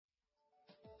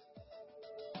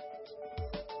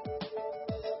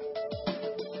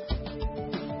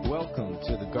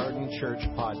to the Garden Church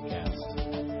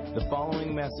podcast. The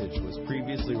following message was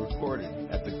previously recorded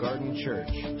at the Garden Church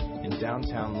in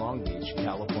downtown Long Beach,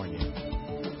 California.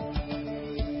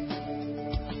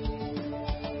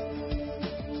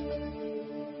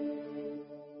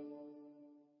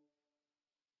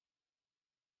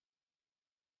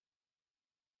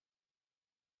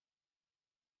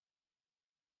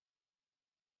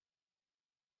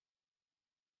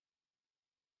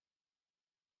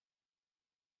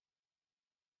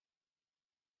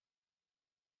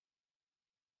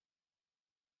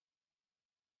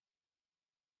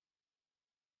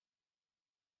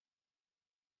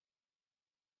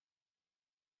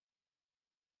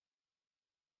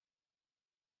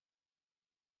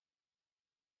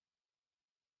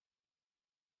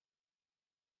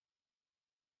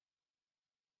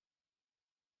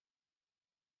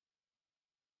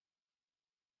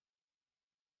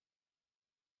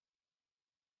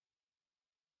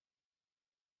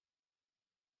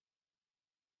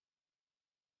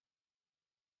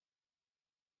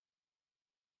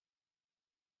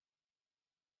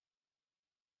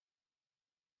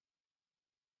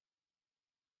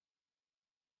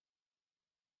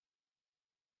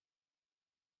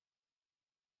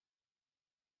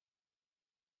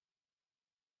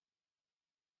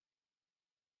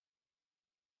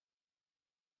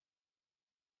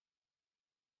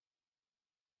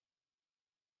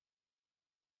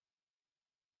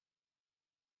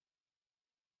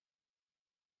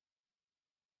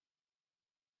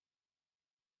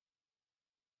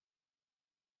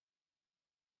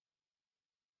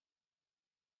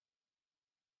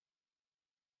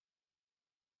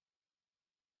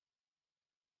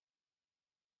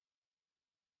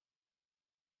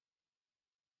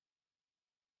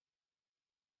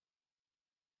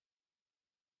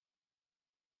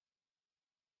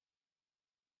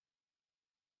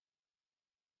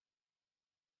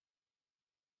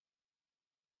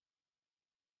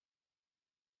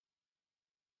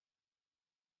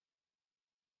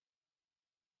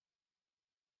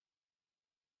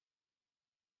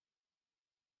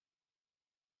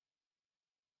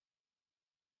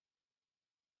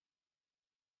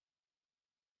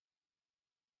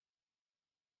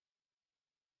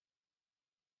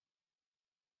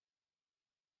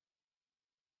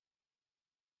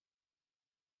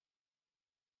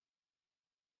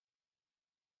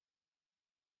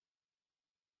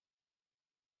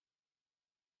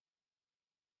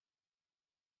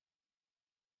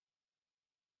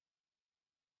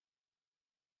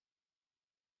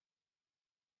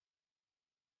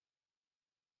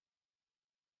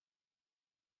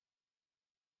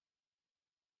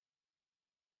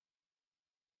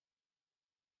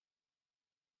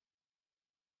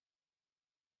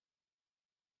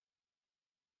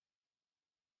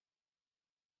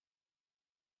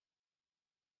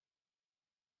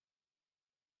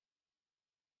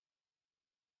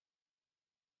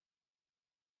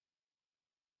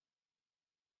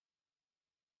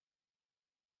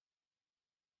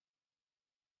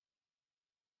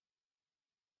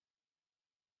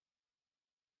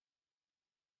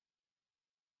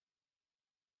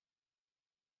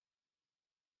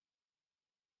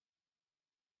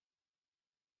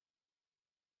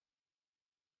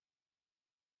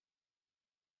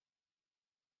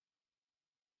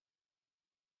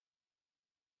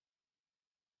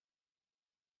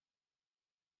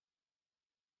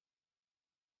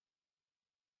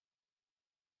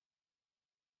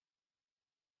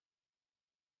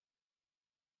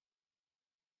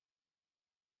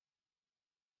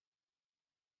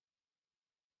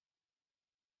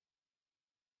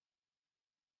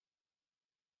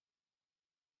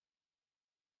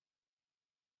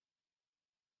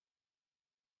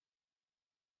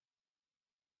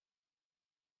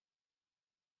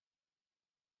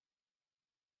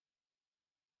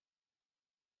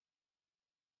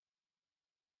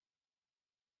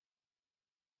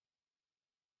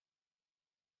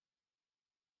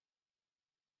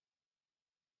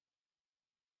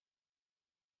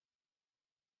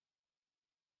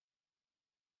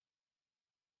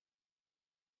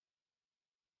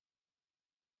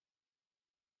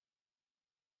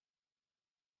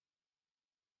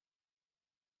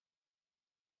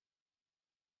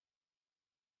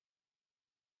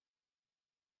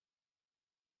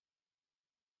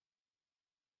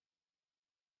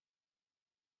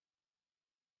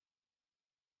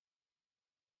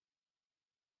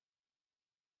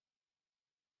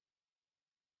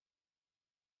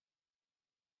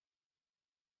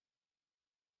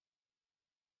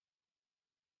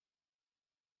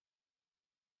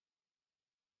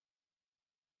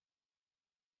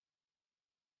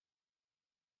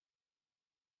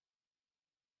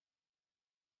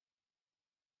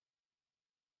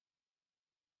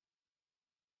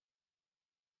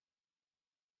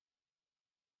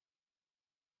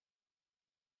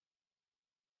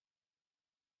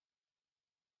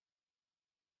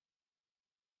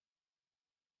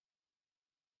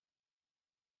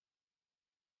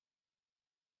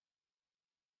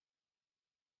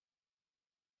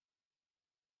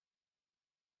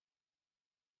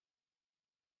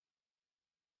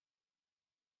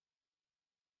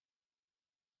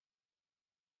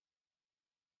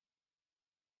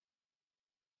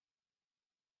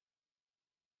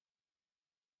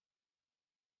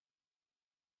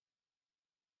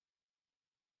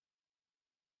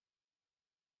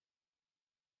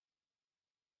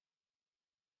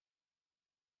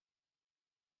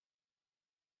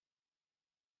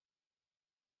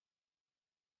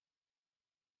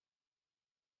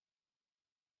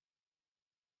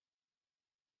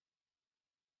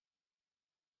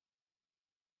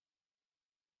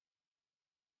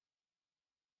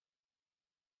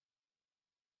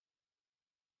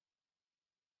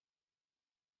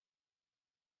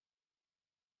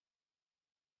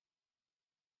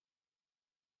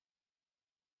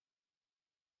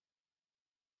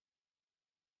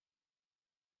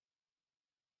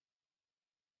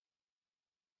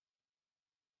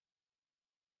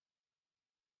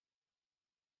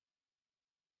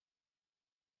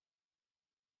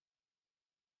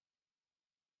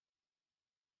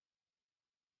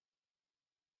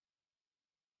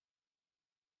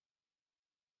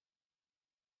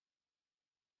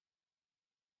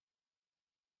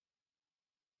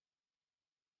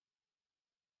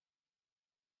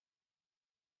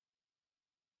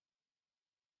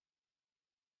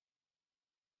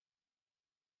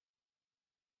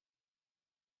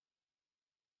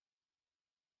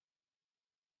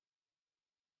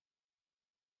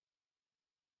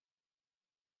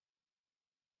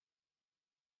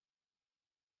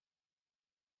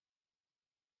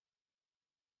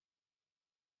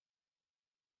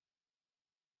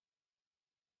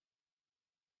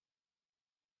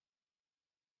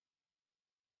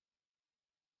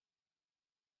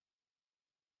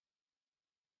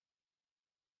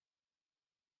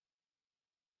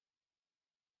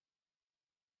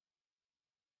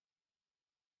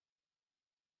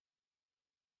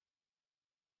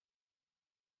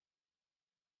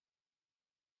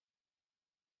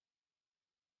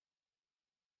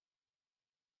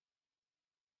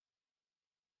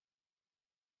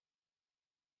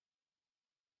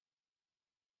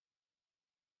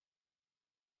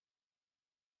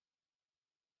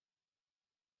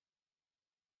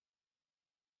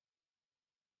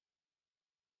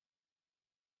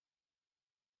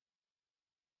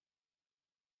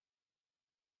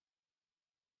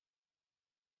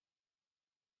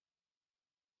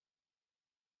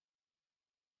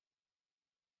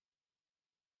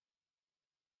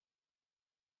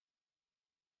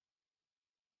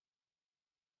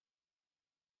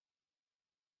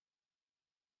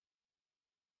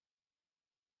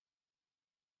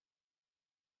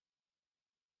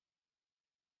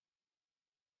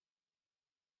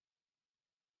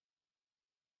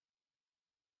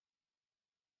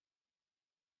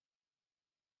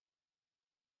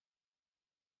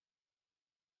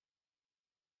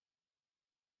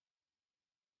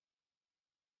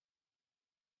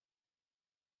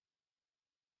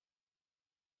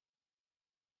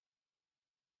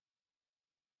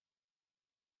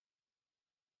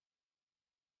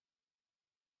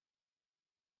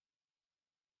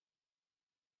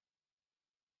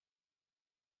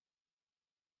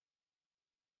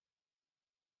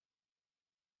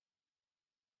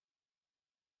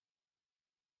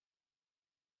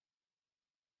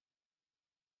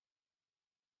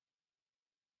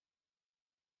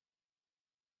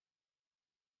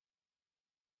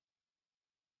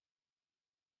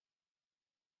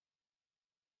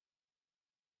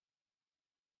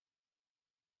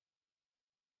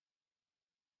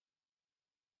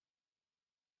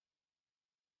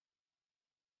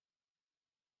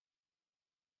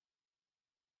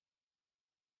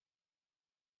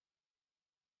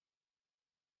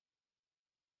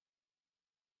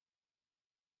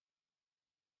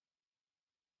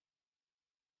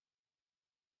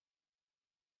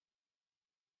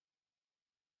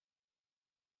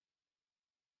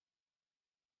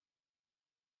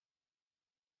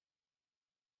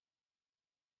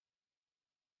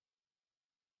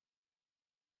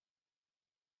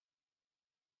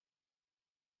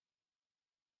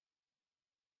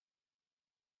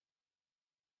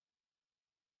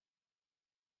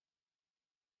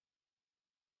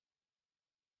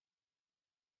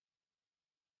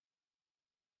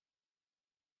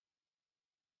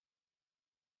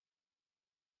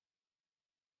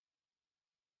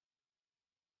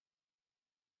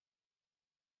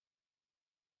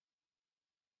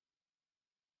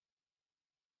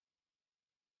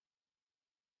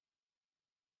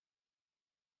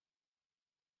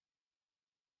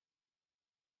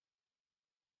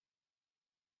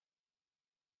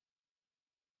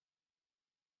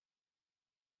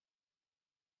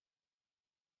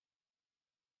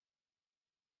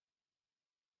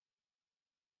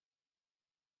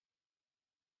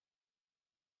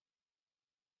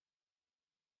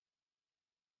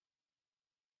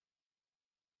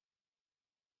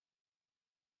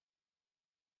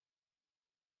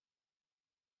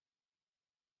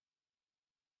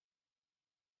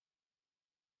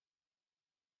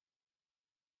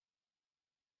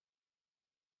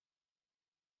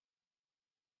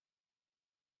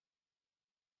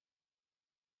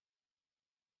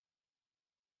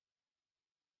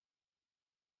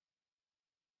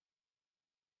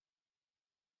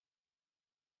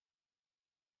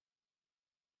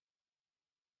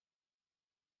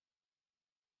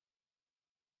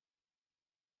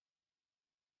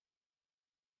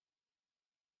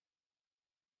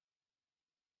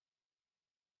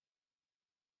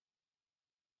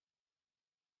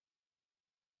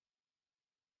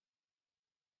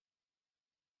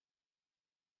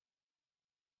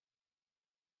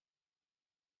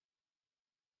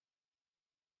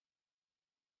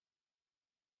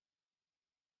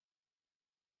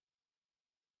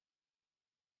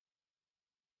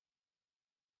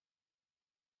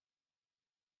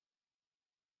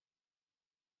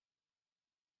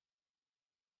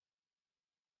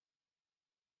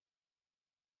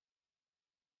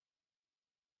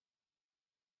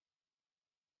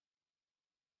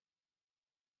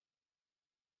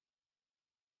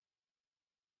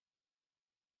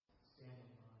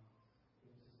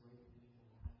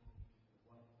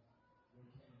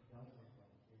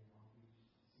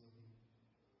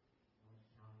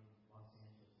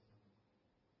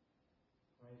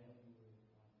 pray that we would,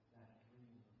 that dream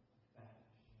of that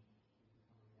mission would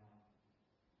become a reality.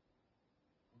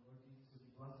 And Lord Jesus, would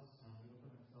you bless this time? We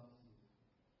open ourselves to you.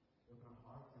 We open our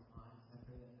hearts and minds. I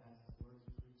pray that as the words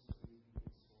are preached, that we would be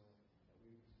good soil, that we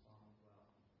would respond well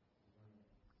and learn it.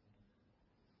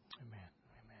 Amen.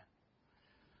 Amen.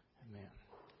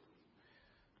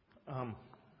 Amen.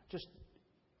 Just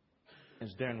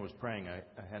as Darren was praying, I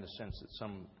had a sense that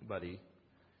somebody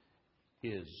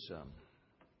is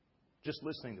just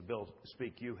listening to Bill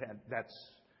speak. You had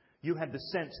the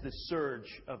sense, this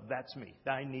surge of that's me.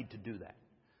 I need to do that,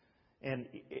 and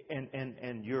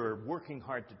you're working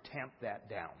hard to tamp that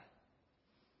down.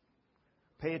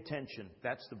 Pay attention.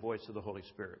 That's the voice of the Holy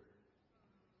Spirit.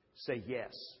 Say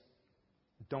yes.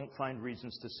 Don't find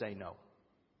reasons to say no.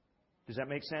 Does that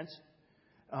make sense?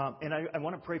 And I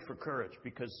want to pray for courage,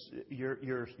 because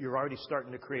you're already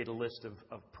starting to create a list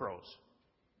of pros.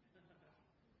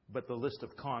 But the list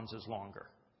of cons is longer.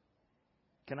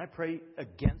 Can I pray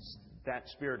against that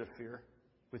spirit of fear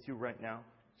with you right now?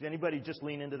 Does anybody just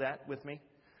lean into that with me?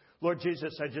 Lord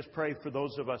Jesus, I just pray for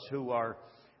those of us who are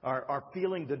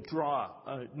feeling the draw,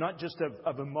 not just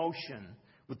of emotion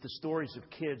with the stories of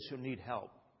kids who need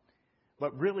help,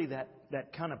 but really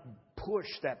that kind of push,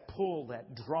 that pull,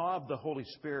 that draw of the Holy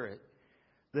Spirit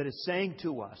that is saying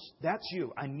to us, that's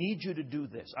you. I need you to do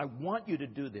this. I want you to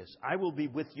do this. I will be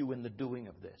with you in the doing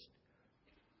of this.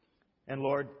 And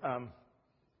Lord,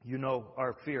 you know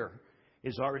our fear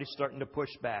is already starting to push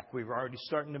back. We're already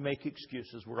starting to make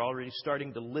excuses. We're already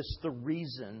starting to list the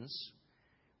reasons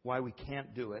why we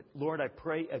can't do it. Lord, I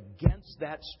pray against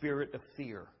that spirit of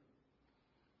fear,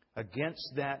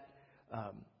 against that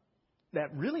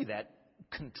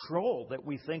control that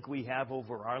we think we have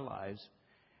over our lives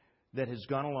that has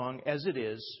gone along as it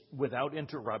is without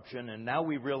interruption. And now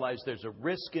we realize there's a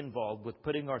risk involved with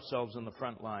putting ourselves in the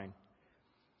front line.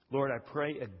 Lord, I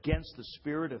pray against the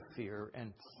spirit of fear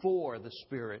and for the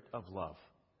spirit of love,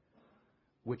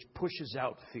 which pushes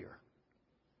out fear.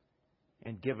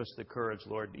 And give us the courage,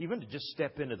 Lord, even to just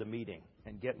step into the meeting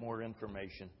and get more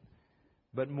information,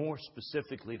 but more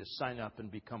specifically to sign up and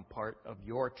become part of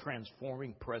your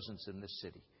transforming presence in this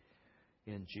city.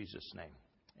 In Jesus' name,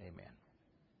 amen.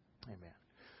 Amen.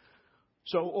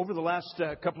 So over the last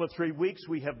couple of 3 weeks,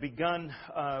 we have begun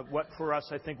what for us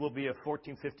I think will be a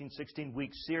 14, 15,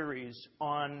 16-week series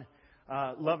on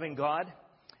loving God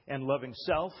and loving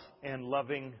self and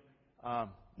loving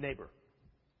neighbor.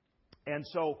 And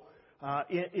so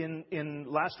in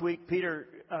last week, Peter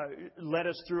led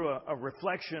us through a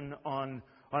reflection on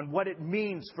what it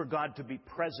means for God to be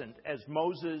present as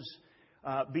Moses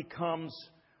becomes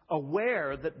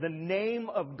aware that the name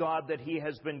of God that he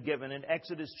has been given in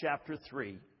Exodus chapter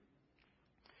 3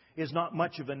 is not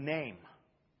much of a name.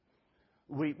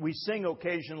 We sing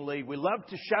occasionally, we love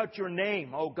to shout your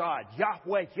name, oh God,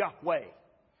 Yahweh, Yahweh.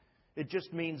 It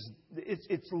just means,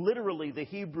 it's literally the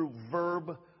Hebrew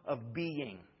verb of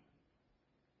being.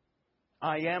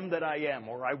 I am that I am,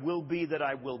 or I will be that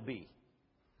I will be.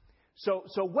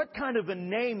 So what kind of a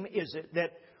name is it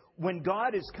that when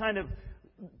God is kind of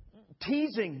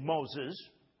teasing Moses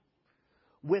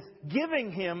with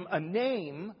giving him a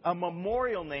name, a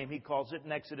memorial name, he calls it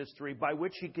in Exodus 3, by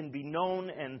which he can be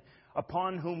known and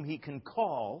upon whom he can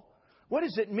call? What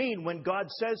does it mean when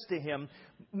God says to him,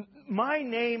 my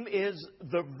name is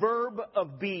the verb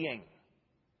of being?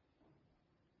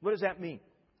 What does that mean?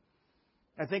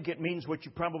 I think it means what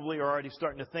you probably are already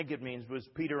starting to think it means, was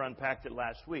Peter unpacked it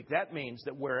last week. That means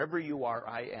that wherever you are,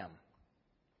 I am.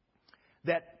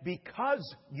 That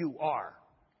because you are,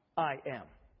 I am.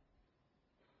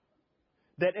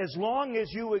 That as long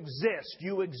as you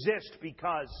exist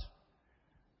because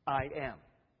I am.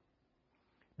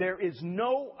 There is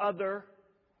no other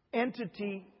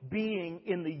entity, being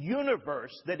in the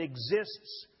universe that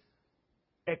exists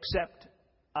except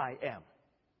I am.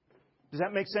 Does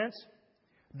that make sense?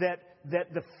 That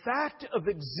the fact of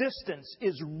existence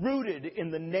is rooted in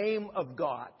the name of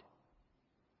God.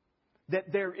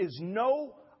 That there is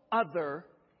no other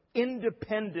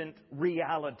independent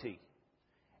reality.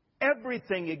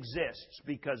 Everything exists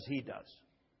because He does.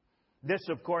 This,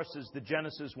 of course, is the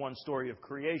Genesis 1 story of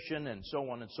creation and so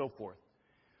on and so forth.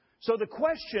 So the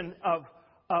question of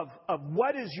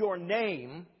what is your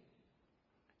name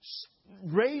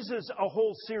raises a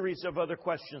whole series of other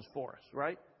questions for us,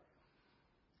 right?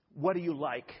 What do you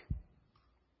like?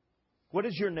 What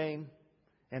is your name?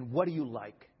 And what do you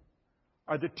like?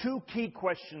 Are the two key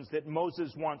questions that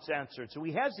Moses wants answered. So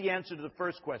he has the answer to the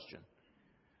first question.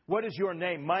 What is your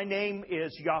name? My name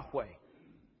is Yahweh.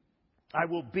 I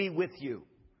will be with you.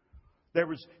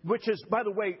 Which is, by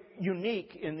the way,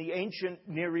 unique in the ancient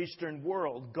Near Eastern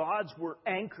world. Gods were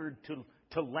anchored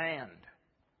to land.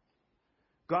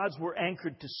 Gods were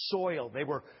anchored to soil.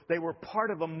 They were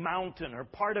part of a mountain or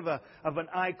part of an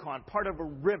icon, part of a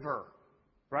river,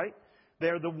 right?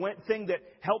 They're the thing that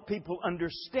helped people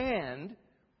understand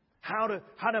how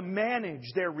to manage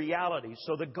their reality.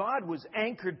 So the God was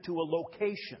anchored to a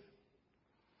location.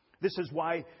 This is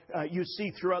why you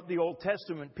see throughout the Old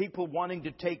Testament people wanting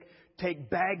to take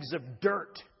bags of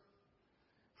dirt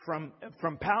from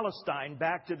Palestine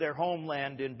back to their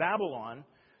homeland in Babylon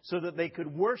so that they could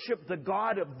worship the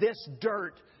God of this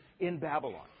dirt in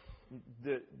Babylon.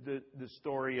 The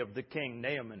story of the king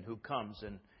Naaman who comes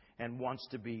and wants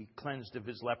to be cleansed of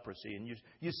his leprosy. And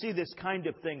you see this kind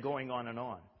of thing going on and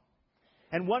on.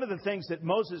 And one of the things that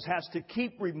Moses has to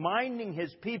keep reminding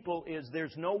his people is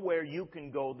there's nowhere you can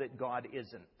go that God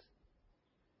isn't.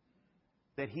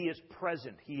 That He is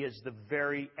present. He is the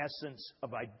very essence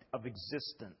of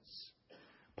existence.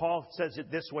 Paul says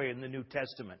it this way in the New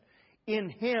Testament. In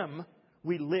Him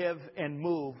we live and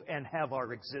move and have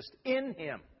our existence. In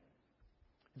Him.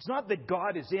 It's not that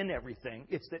God is in everything.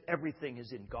 It's that everything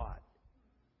is in God.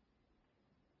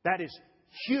 That is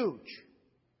huge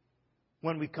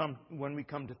when we come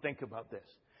to think about this.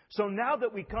 So now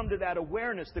that we come to that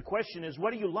awareness, the question is,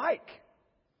 what do you like?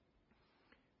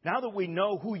 Now that we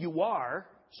know who you are,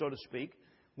 so to speak,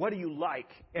 what do you like?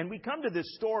 And we come to this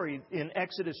story in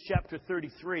Exodus chapter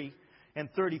 33 and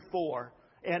 34.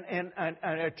 And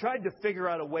I tried to figure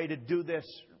out a way to do this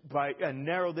and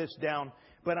narrow this down.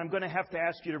 But I'm going to have to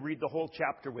ask you to read the whole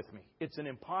chapter with me. It's an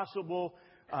impossible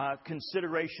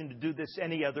consideration to do this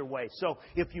any other way. So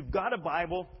if you've got a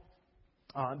Bible,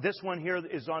 this one here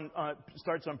is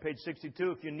starts on page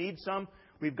 62. If you need some,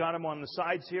 we've got them on the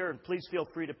sides here. And please feel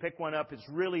free to pick one up. It's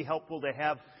really helpful to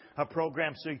have a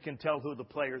program so you can tell who the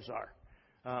players are.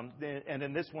 And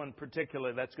in this one in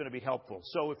particular, that's going to be helpful.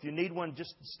 So if you need one,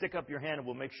 just stick up your hand and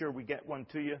we'll make sure we get one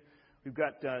to you. We've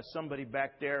got somebody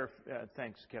back there.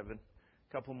 Thanks, Kevin.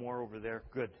 A couple more over there.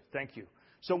 Good. Thank you.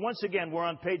 So once again, we're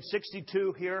on page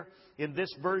 62 here in this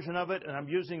version of it, and I'm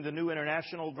using the New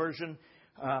International Version,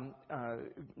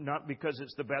 not because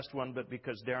it's the best one, but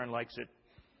because Darren likes it.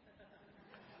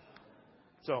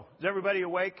 So, is everybody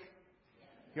awake?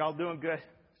 Y'all doing good?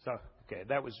 So, okay,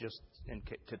 that was just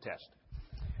to test.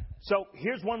 So,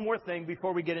 here's one more thing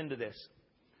before we get into this.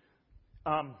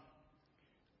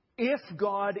 If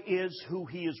God is who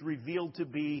He is revealed to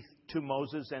be to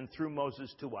Moses and through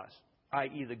Moses to us,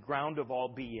 i.e. the ground of all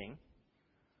being,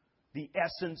 the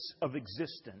essence of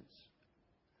existence,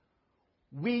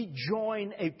 we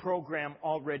join a program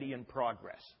already in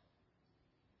progress.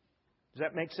 Does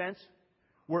that make sense?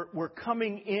 We're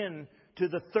coming in to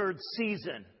the third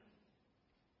season,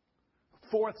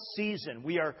 fourth season.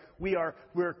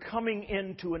 We're coming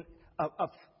into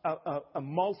a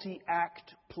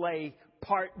multi-act play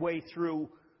partway through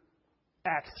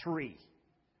Act 3.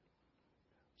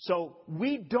 So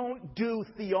we don't do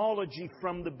theology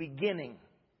from the beginning.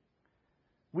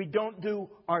 We don't do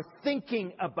our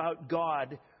thinking about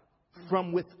God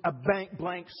from with a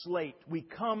blank slate. We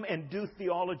come and do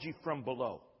theology from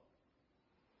below.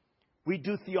 We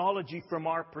do theology from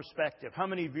our perspective. How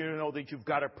many of you know that you've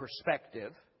got a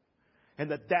perspective? And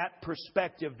that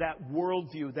perspective, that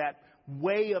worldview, that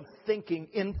way of thinking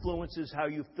influences how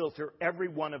you filter every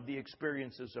one of the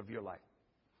experiences of your life.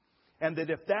 And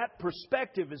that if that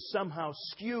perspective is somehow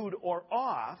skewed or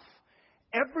off,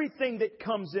 everything that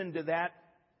comes into that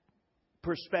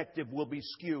perspective will be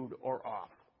skewed or off.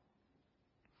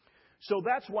 So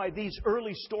that's why these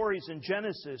early stories in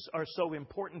Genesis are so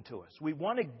important to us. We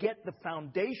want to get the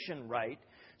foundation right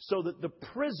so that the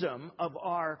prism of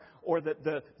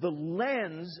the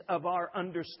lens of our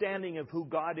understanding of who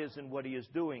God is and what He is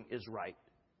doing is right.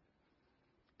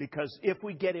 Because if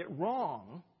we get it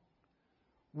wrong,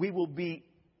 we will be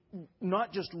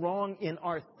not just wrong in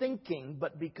our thinking,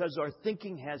 but because our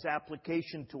thinking has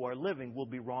application to our living, we'll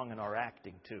be wrong in our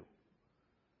acting too.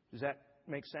 Does that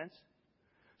make sense?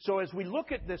 So as we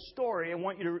look at this story, I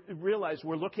want you to realize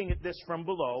we're looking at this from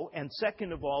below. And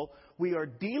second of all, we are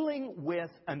dealing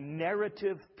with a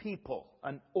narrative people,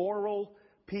 an oral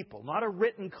people, not a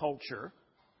written culture,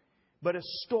 but a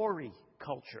story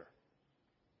culture.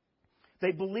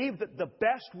 They believe that the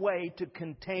best way to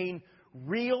contain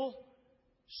real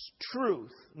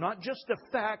truth, not just the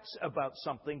facts about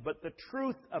something, but the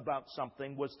truth about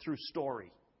something, was through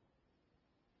story.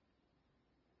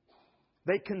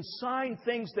 They consigned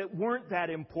things that weren't that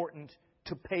important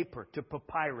to paper, to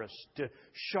papyrus, to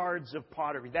shards of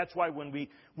pottery. That's why when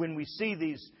we see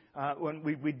these when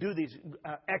we do these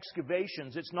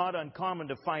excavations, it's not uncommon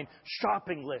to find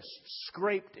shopping lists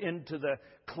scraped into the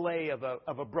clay of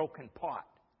a broken pot.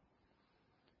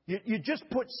 You just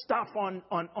put stuff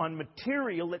on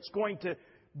material that's going to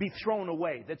be thrown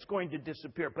away, that's going to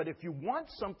disappear. But if you want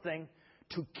something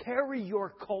to carry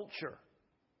your culture,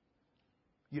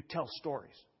 you tell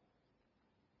stories.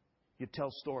 You tell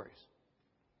stories.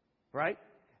 Right?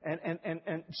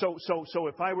 And so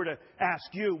if I were to ask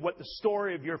you what the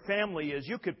story of your family is,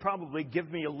 you could probably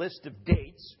give me a list of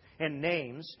dates and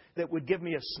names that would give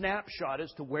me a snapshot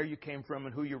as to where you came from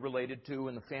and who you're related to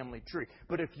in the family tree.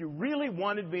 But if you really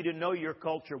wanted me to know your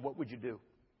culture, what would you do?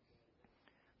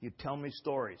 You'd tell me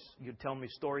stories. You'd tell me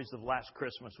stories of last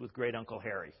Christmas with Great Uncle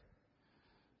Harry.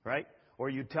 Right? Or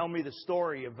you tell me the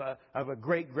story of a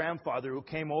great-grandfather who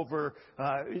came over,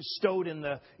 stowed in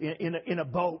a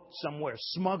boat somewhere,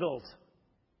 smuggled.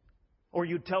 Or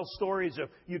you tell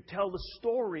the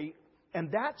story,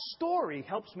 and that story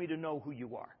helps me to know who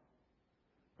you are.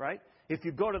 Right? If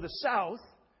you go to the South,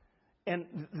 and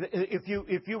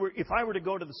if I were to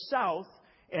go to the South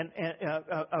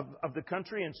of the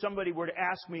country, and somebody were to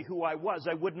ask me who I was,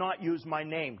 I would not use my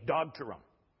name, Dogterum.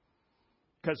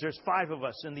 Because there's 5 of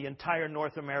us in the entire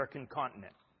North American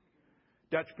continent.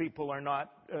 Dutch people are not,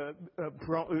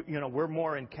 we're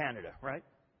more in Canada, right?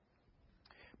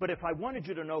 But if I wanted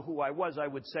you to know who I was, I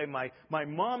would say my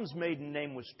mom's maiden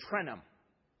name was Trenham.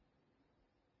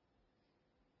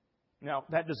 Now,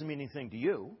 that doesn't mean anything to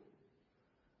you.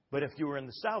 But if you were in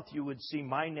the South, you would see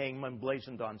my name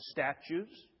emblazoned on statues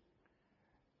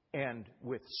and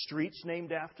with streets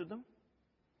named after them.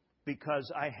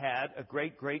 Because I had a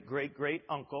great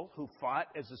uncle who fought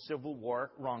as a Civil War,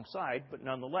 wrong side, but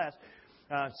nonetheless,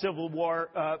 Civil War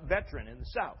veteran in the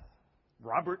South,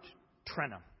 Robert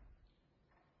Trenham.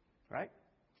 Right?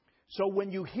 So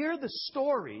when you hear the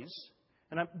stories,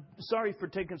 and I'm sorry for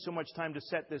taking so much time to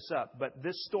set this up, but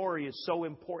this story is so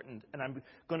important, and I'm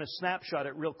going to snapshot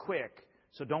it real quick,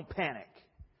 so don't panic.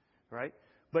 Right?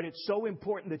 But it's so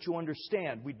important that you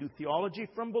understand. We do theology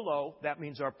from below. That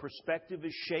means our perspective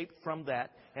is shaped from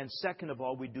that. And second of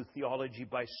all, we do theology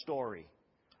by story.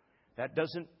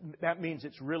 That means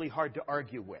it's really hard to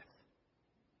argue with.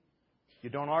 You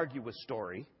don't argue with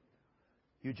story.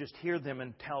 You just hear them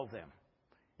and tell them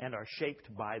and are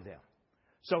shaped by them.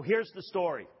 So here's the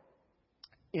story.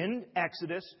 In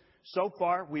Exodus, so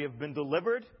far we have been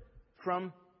delivered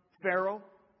from Pharaoh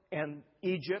and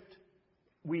Egypt.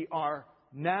 We are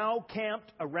now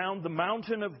camped around the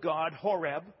mountain of God,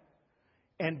 Horeb,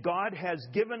 and God has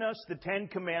given us the 10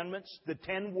 commandments, the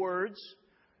 10 words,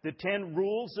 the 10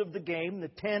 rules of the game, the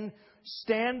 10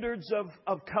 standards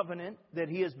of covenant that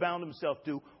He has bound Himself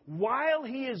to. While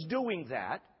He is doing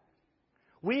that,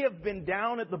 we have been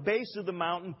down at the base of the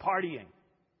mountain partying.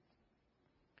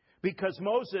 Because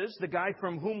Moses, the guy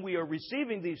from whom we are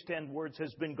receiving these 10 words,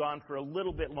 has been gone for a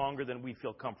little bit longer than we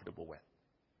feel comfortable with.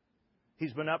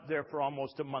 He's been up there for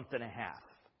almost a month and a half.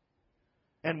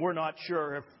 And we're not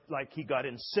sure if, he got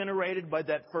incinerated by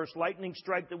that first lightning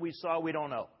strike that we saw. We don't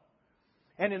know.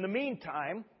 And in the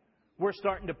meantime, we're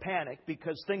starting to panic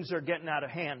because things are getting out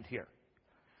of hand here.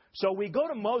 So we go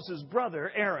to Moses'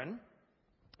 brother, Aaron.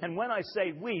 And when I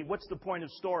say we, what's the point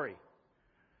of story?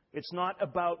 It's not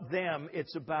about them.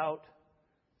 It's about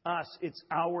us. It's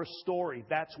our story.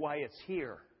 That's why it's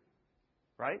here.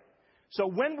 Right? So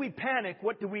when we panic,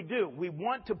 what do? We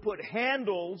want to put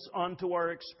handles onto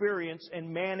our experience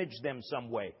and manage them some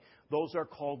way. Those are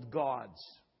called gods.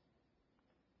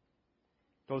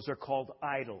 Those are called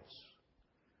idols.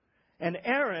 And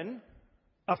Aaron,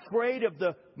 afraid of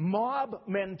the mob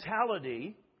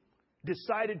mentality,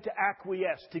 decided to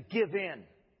acquiesce, to give in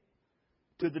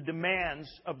to the demands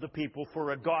of the people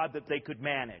for a God that they could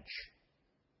manage.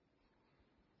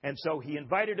 And so he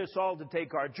invited us all to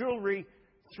take our jewelry,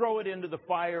 throw it into the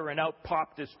fire, and out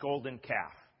popped this golden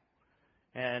calf.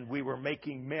 And we were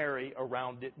making merry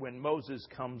around it when Moses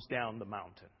comes down the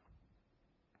mountain.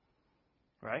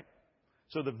 Right?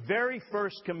 So the very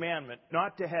first commandment,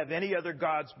 not to have any other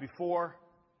gods before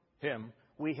Him,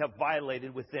 we have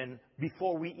violated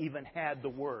before we even had the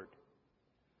word.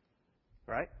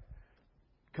 Right?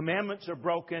 Commandments are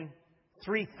broken.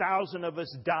 3,000 of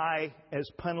us die as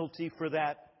penalty for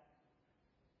that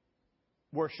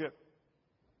worship.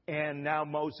 And now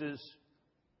Moses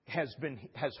has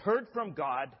heard from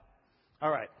God.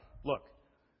 All right, look,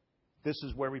 this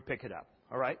is where we pick it up.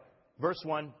 All right, verse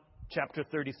 1, chapter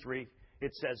 33,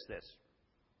 it says this.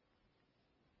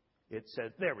 It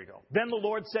says, there we go. Then the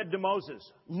Lord said to Moses,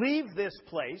 leave this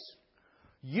place,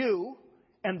 you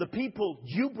and the people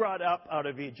you brought up out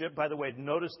of Egypt, by the way,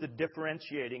 notice the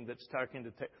differentiating that's talking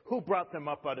to, who brought them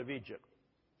up out of Egypt?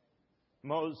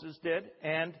 Moses did,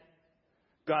 and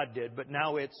God did. But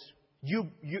now it's,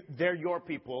 they're your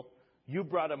people. You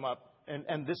brought them up,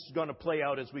 and this is going to play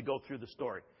out as we go through the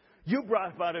story. You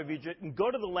brought them out of Egypt, and go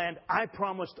to the land I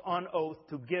promised on oath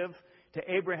to give to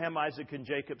Abraham, Isaac, and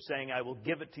Jacob, saying, I will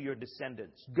give it to your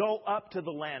descendants. Go up to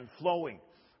the land flowing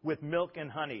with milk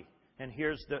and honey. And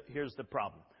here's the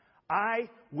problem. I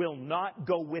will not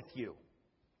go with you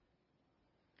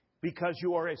because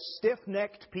you are a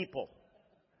stiff-necked people,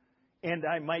 and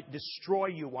I might destroy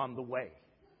you on the way.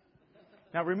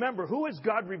 Now remember, who has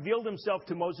God revealed himself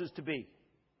to Moses to be?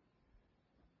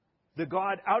 The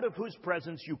God out of whose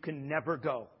presence you can never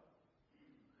go.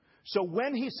 So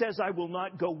when he says, I will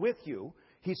not go with you,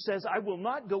 he says, I will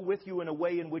not go with you in a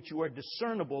way in which you are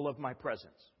discernible of my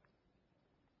presence.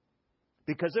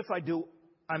 Because if I do,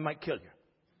 I might kill you.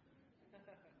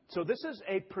 So this is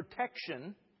a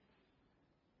protection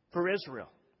for Israel.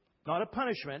 Not a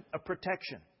punishment, a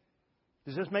protection.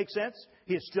 Does this make sense?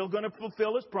 He is still going to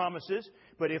fulfill his promises,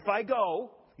 but if I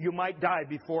go, you might die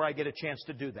before I get a chance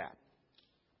to do that.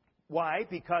 Why?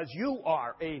 Because you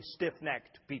are a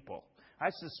stiff-necked people. I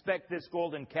suspect this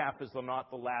golden calf is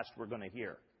not the last we're going to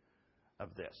hear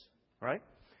of this. Right?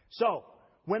 So,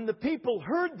 when the people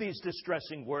heard these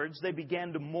distressing words, they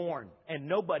began to mourn, and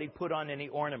nobody put on any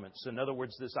ornaments. In other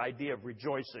words, this idea of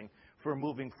rejoicing for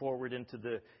moving forward into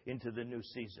the new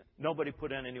season. Nobody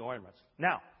put on any ornaments.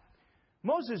 Now,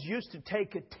 Moses used to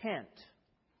take a tent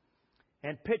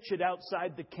and pitch it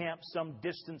outside the camp some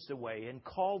distance away and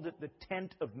called it the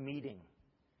tent of meeting.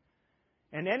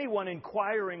 And anyone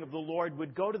inquiring of the Lord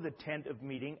would go to the tent of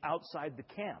meeting outside the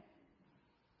camp.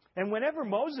 And whenever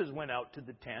Moses went out to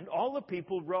the tent, all the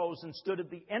people rose and stood at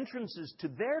the entrances to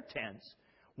their tents,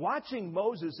 watching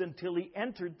Moses until he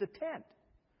entered the tent.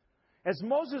 As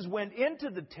Moses went into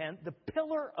the tent, the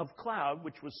pillar of cloud,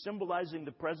 which was symbolizing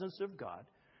the presence of God,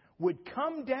 would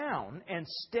come down and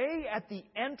stay at the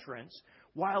entrance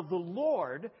while the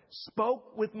Lord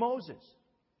spoke with Moses.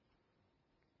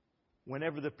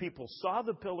 Whenever the people saw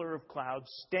the pillar of cloud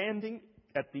standing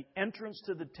at the entrance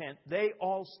to the tent, they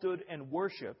all stood and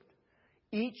worshiped,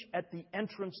 each at the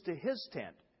entrance to his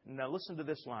tent. Now listen to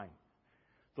this line.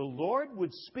 The Lord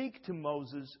would speak to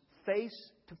Moses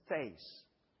face to face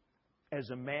as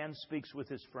a man speaks with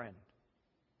his friend.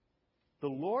 The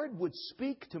Lord would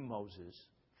speak to Moses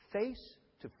face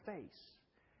to face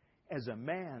as a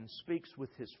man speaks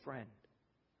with his friend.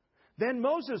 Then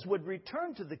Moses would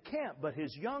return to the camp, but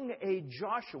his young aide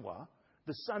Joshua,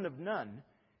 the son of Nun,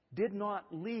 did not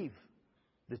leave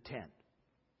the tent.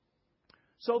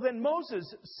 So then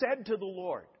Moses said to the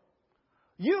Lord,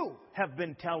 you have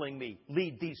been telling me,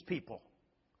 lead these people,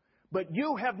 but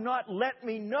you have not let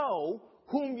me know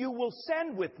whom you will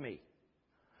send with me.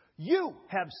 You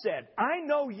have said, I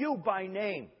know you by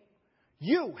name.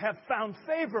 You have found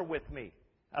favor with me.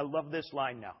 I love this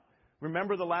line now.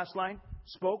 Remember the last line?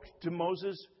 Spoke to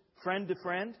Moses, friend to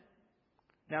friend.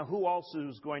 Now, who also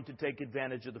is going to take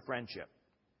advantage of the friendship?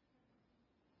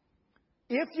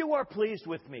 If you are pleased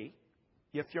with me,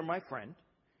 if you're my friend,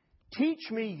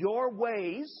 teach me your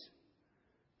ways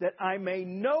that I may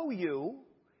know you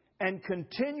and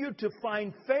continue to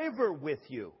find favor with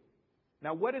you.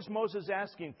 Now, what is Moses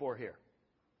asking for here?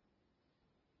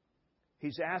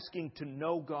 He's asking to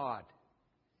know God.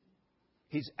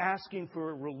 He's asking for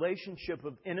a relationship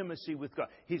of intimacy with God.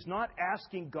 He's not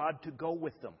asking God to go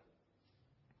with them.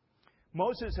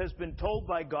 Moses has been told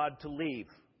by God to leave.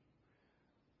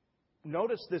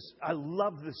 Notice this. I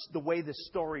love this, the way this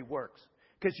story works.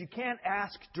 Because you can't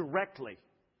ask directly.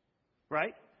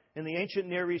 Right? In the ancient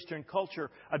Near Eastern culture,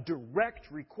 a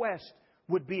direct request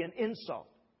would be an insult.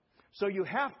 So you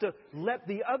have to let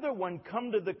the other one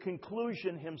come to the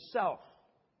conclusion himself.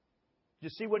 Do you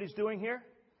see what he's doing here?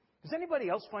 Does anybody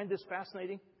else find this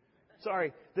fascinating?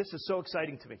 Sorry, this is so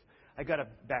exciting to me. I got to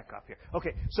back up here.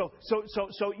 Okay, so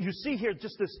you see here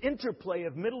just this interplay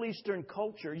of Middle Eastern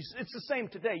culture. It's the same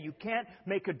today. You can't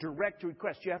make a direct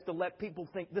request. You have to let people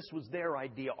think this was their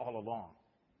idea all along.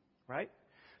 Right?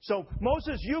 So,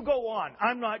 Moses, you go on.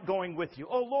 I'm not going with you.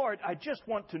 Oh, Lord, I just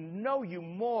want to know you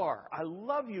more. I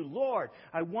love you, Lord.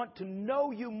 I want to know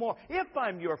you more. If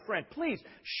I'm your friend, please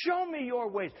show me your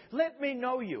ways. Let me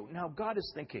know you. Now, God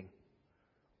is thinking,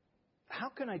 how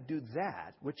can I do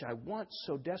that, which I want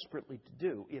so desperately to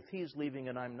do, if he's leaving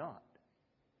and I'm not?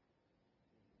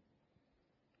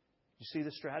 You see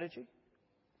the strategy?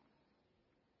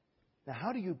 Now,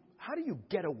 how do you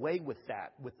get away with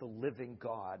that with the living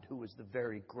God, who is the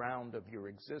very ground of your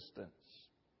existence?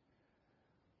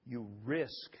 You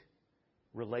risk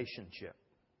relationship.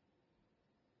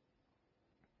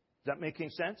 Is that making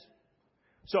sense?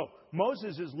 So,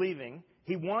 Moses is leaving.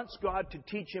 He wants God to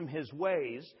teach him His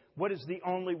ways. What is the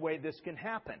only way this can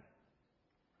happen?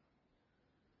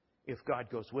 If God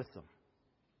goes with them.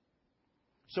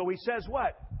 So he says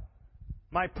what?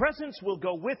 My presence will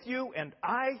go with you and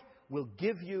I will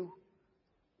give you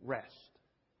rest.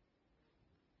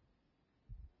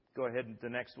 Go ahead and the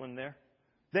next one there.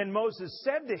 Then Moses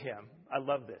said to him, I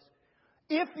love this,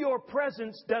 if your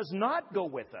presence does not go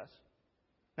with us.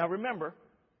 Now remember,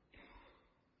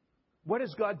 what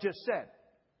has God just said?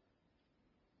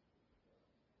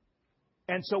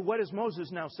 And so what is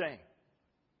Moses now saying?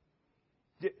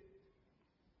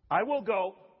 I will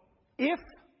go if...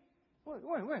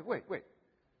 Wait.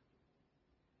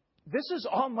 This is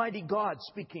Almighty God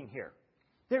speaking here.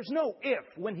 There's no if.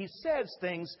 When He says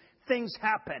things, things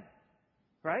happen.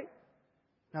 Right?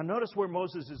 Now notice where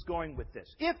Moses is going with this.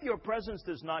 If your presence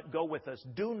does not go with us,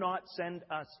 do not send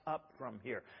us up from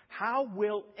here. How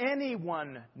will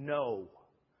anyone know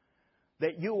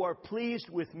that you are pleased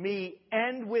with me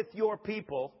and with your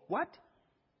people? What?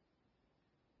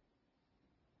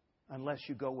 Unless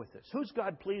you go with us. Who's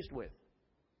God pleased with?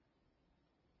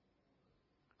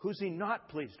 Who's He not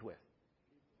pleased with?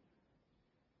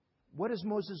 What is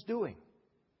Moses doing?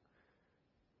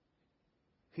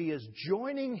 He is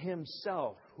joining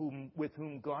himself, with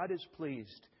whom God is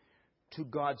pleased, to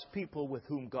God's people with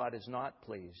whom God is not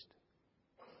pleased.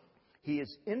 He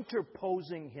is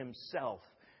interposing himself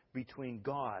between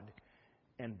God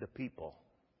and the people.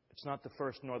 It's not the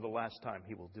first nor the last time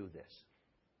he will do this.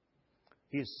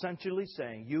 He is essentially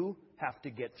saying, you have to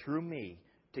get through me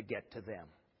to get to them.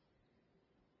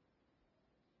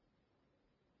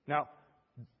 Now,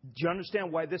 do you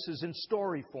understand why this is in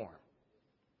story form?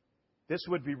 This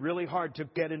would be really hard to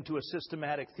get into a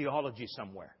systematic theology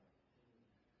somewhere.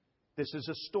 This is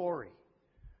a story.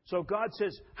 So God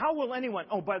says, how will anyone...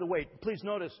 Oh, by the way, please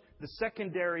notice the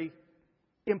secondary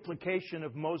implication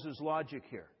of Moses' logic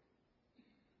here.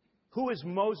 Who is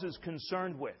Moses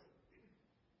concerned with?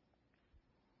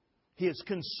 He is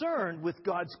concerned with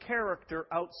God's character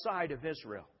outside of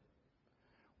Israel.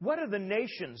 What are the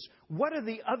nations? What are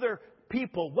the other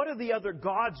people? What are the other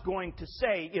gods going to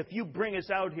say if you bring us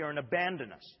out here and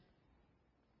abandon us?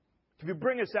 If you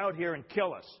bring us out here and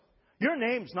kill us? Your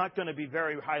name's not going to be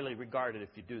very highly regarded if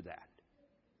you do that.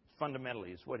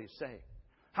 Fundamentally is what he's saying.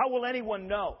 How will anyone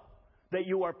know that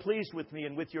you are pleased with me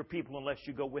and with your people unless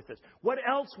you go with us? What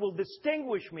else will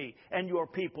distinguish me and your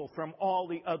people from all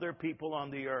the other people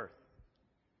on the earth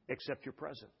except your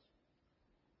presence?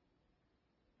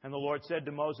 And the Lord said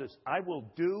to Moses, I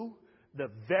will do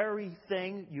the very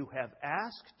thing you have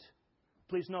asked.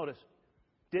 Please notice,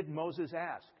 did Moses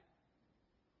ask?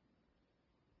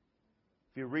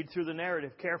 If you read through the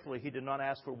narrative carefully, he did not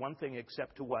ask for one thing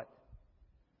except to what?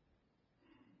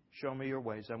 Show me your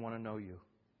ways. I want to know you.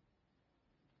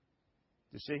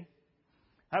 You see?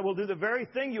 I will do the very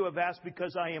thing you have asked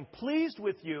because I am pleased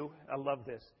with you. I love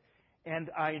this. And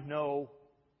I know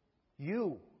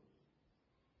you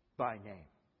by name.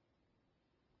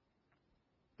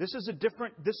 This is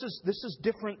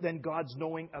different than God's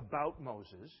knowing about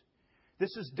Moses.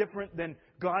 This is different than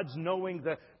God's knowing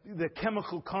the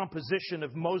chemical composition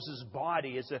of Moses'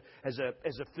 body as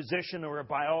a physician or a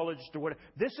biologist or whatever.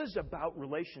 This is about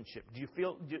relationship. Do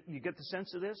you get the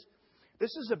sense of this?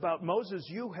 This is about Moses.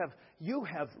 You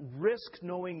have risked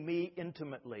knowing me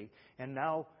intimately, and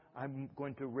now I'm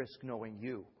going to risk knowing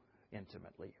you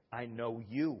intimately. I know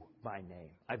you by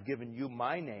name. I've given you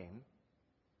my name,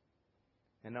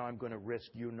 and now I'm going to risk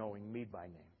you knowing me by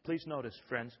name. Please notice,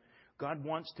 friends, God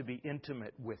wants to be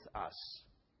intimate with us.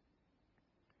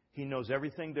 He knows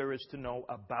everything there is to know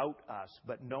about us,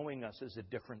 but knowing us is a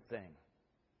different thing.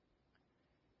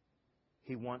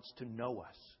 He wants to know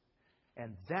us.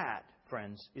 And that,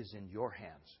 friends, is in your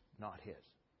hands, not His.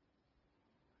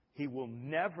 He will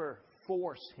never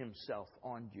force Himself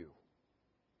on you.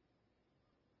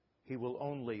 He will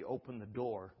only open the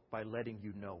door by letting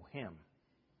you know Him.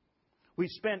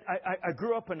 I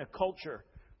grew up in a culture,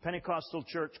 Pentecostal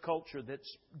church culture,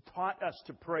 that's taught us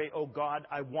to pray, oh God,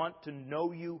 I want to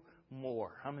know you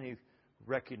more. How many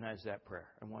recognize that prayer?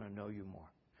 I want to know you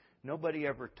more. Nobody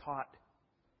ever taught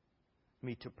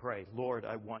me to pray, Lord,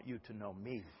 I want you to know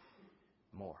me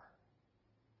more.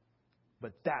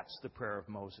 But that's the prayer of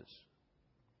Moses.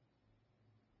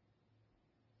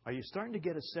 Are you starting to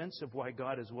get a sense of why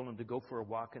God is willing to go for a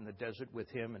walk in the desert with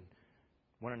him and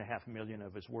 1.5 million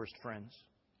of his worst friends?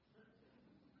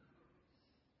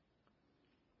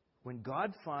 When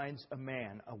God finds a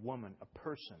man, a woman, a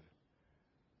person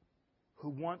who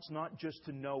wants not just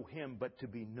to know Him, but to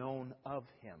be known of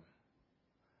Him,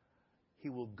 He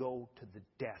will go to the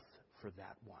death for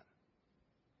that one.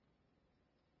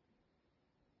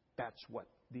 That's what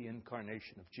the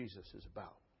incarnation of Jesus is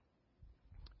about.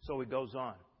 So He goes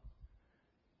on.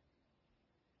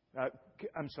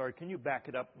 I'm sorry, can you back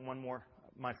it up one more?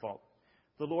 My fault.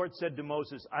 The Lord said to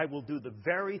Moses, I will do the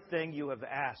very thing you have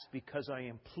asked because I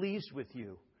am pleased with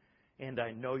you and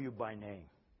I know you by name.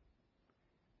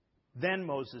 Then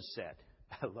Moses said,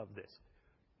 I love this,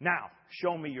 now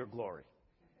show me your glory.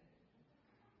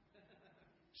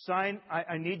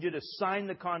 I need you to sign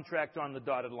the contract on the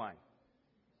dotted line.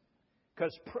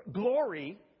 Because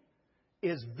glory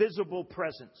is visible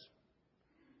presence.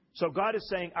 So God is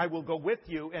saying, I will go with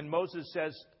you. And Moses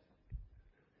says,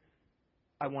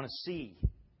 I want to see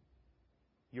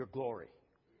your glory.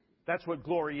 That's what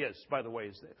glory is, by the way.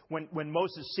 Is that when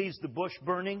Moses sees the bush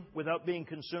burning without being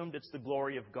consumed, it's the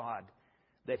glory of God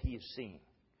that he is seeing.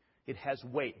 It has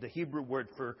weight. The Hebrew word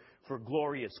for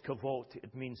glory is kavod.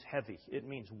 It means heavy. It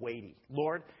means weighty.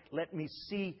 Lord, let me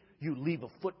see you leave a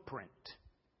footprint.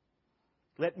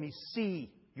 Let me see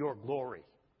your glory.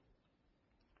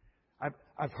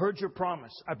 I've heard your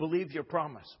promise. I believe your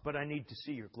promise, but I need to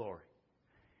see your glory.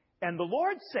 And the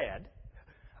Lord said,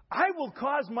 I will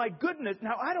cause my goodness.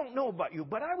 Now, I don't know about you,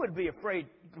 but I would be afraid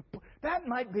that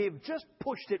might be just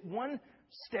pushed it one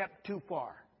step too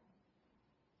far.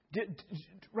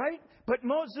 Right? But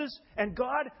Moses and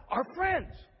God are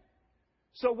friends.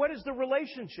 So what is the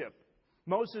relationship?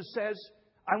 Moses says,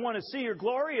 I want to see your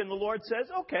glory. And the Lord says,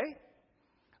 okay,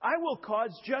 I will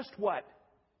cause just what?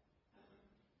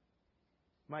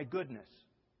 My goodness.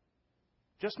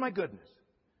 Just my goodness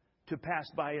to pass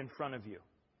by in front of you.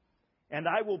 And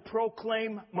I will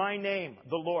proclaim my name,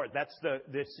 the Lord. That's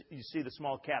you see the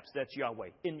small caps, that's Yahweh,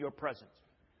 in your presence.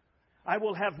 I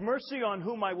will have mercy on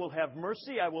whom I will have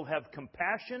mercy. I will have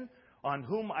compassion on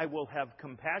whom I will have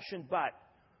compassion. But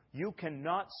you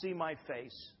cannot see my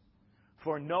face,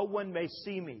 for no one may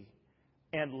see me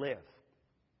and live.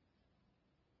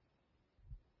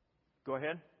 Go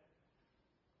ahead.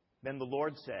 Then the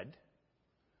Lord said,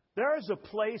 there is a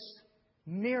place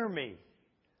near me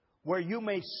where you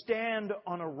may stand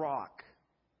on a rock.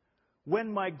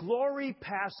 When my glory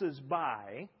passes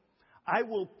by, I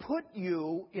will put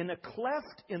you in a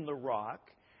cleft in the rock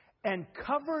and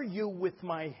cover you with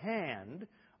my hand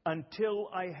until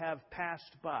I have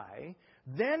passed by.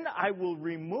 Then I will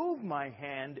remove my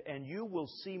hand and you will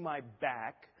see my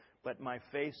back, but my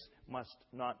face must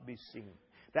not be seen.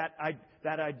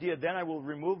 That idea, then I will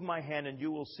remove my hand and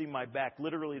you will see my back.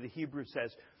 Literally, the Hebrew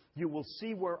says, you will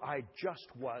see where I just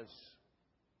was.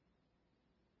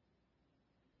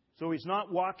 So he's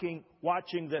not watching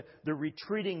the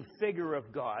retreating figure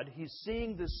of God. He's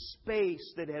seeing the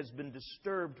space that has been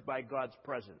disturbed by God's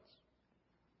presence.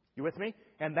 You with me?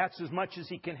 And that's as much as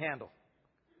he can handle.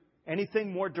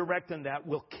 Anything more direct than that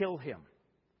will kill him.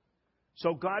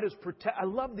 So God is I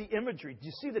love the imagery. Do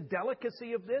you see the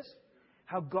delicacy of this?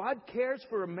 How God cares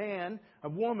for a man, a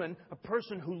woman, a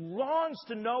person who longs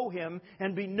to know Him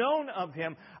and be known of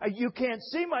Him. You can't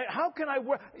see how can I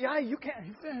work? Yeah, you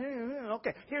can't.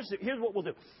 Okay, here's what we'll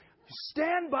do.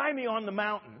 Stand by me on the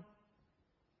mountain,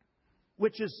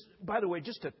 which is, by the way,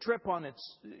 just a trip on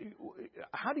its...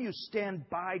 How do you stand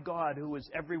by God who is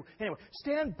everywhere? Anyway,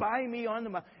 stand by me on the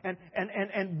mountain.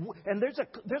 And there's a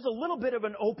little bit of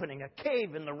an opening, a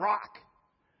cave in the rock.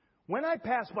 When I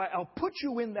pass by, I'll put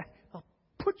you in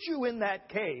that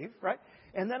cave, right?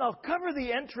 And then I'll cover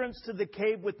the entrance to the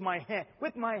cave with my hand.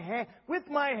 Right?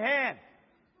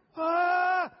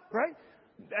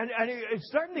 And it's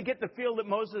starting to get the feel that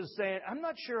Moses is saying, I'm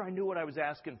not sure I knew what I was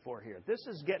asking for here. This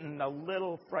is getting a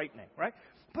little frightening, right?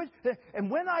 And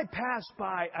when I pass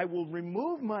by, I will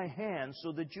remove my hand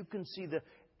so that you can see the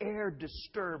air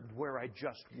disturbed where I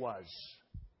just was.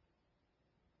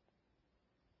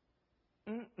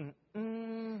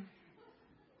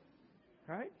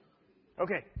 Right?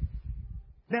 Okay.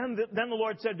 Then the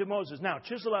Lord said to Moses, now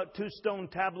chisel out 2 stone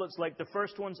tablets like the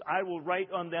first ones. I will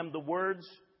write on them the words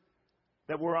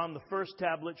that were on the first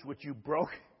tablets which you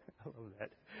broke. I love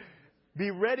that.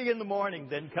 Be ready in the morning,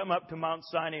 then come up to Mount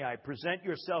Sinai. Present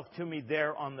yourself to me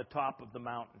there on the top of the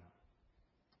mountain.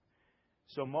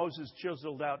 So Moses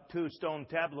chiseled out 2 stone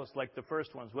tablets like the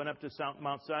first ones, went up to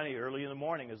Mount Sinai early in the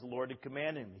morning as the Lord had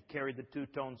commanded him. He carried the 2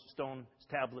 stone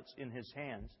tablets in his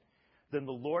hands. Then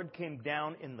the Lord came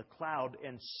down in the cloud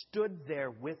and stood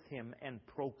there with him and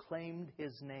proclaimed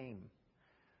his name,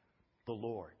 the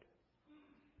Lord.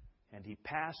 And he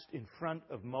passed in front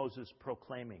of Moses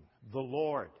proclaiming, the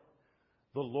Lord,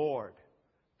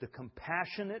 the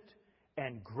compassionate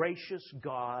and gracious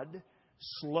God,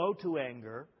 slow to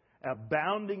anger,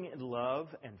 abounding in love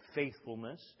and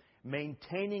faithfulness,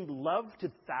 maintaining love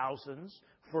to thousands,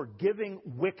 forgiving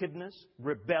wickedness,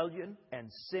 rebellion,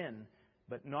 and sin,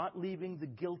 but not leaving the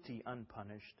guilty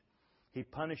unpunished. He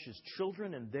punishes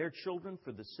children and their children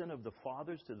for the sin of the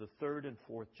fathers to the third and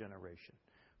fourth generation.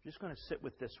 I'm just going to sit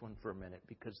with this one for a minute,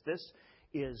 because this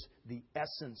is the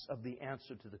essence of the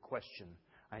answer to the question.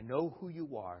 I know who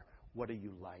you are. What are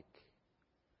you like?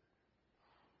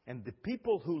 And the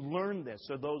people who learn this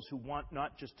are those who want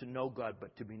not just to know God,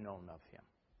 but to be known of Him.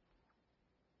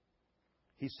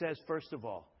 He says, first of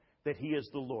all, that He is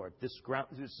the Lord. This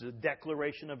is a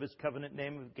declaration of His covenant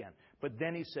name again. But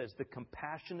then He says, the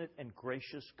compassionate and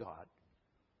gracious God.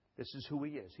 This is who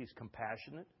He is. He's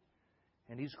compassionate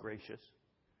and He's gracious.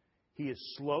 He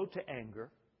is slow to anger.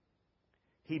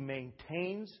 He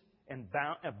maintains and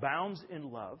abounds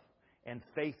in love and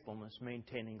faithfulness,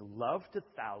 maintaining love to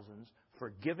thousands,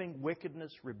 forgiving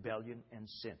wickedness, rebellion, and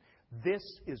sin. This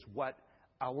is what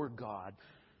our God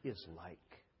is like.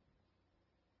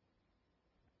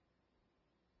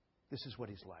 This is what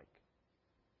He's like.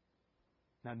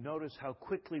 Now notice how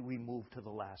quickly we move to the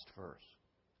last verse.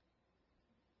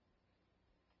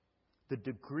 The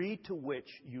degree to which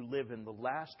you live in the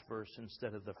last verse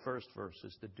instead of the first verse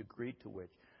is the degree to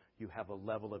which you have a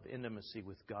level of intimacy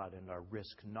with God and are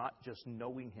risk not just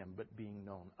knowing Him, but being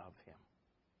known of Him.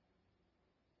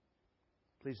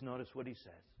 Please notice what He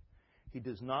says. He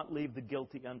does not leave the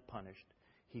guilty unpunished.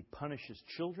 He punishes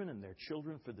children and their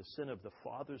children for the sin of the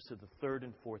fathers to the third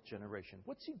and fourth generation.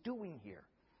 What's He doing here?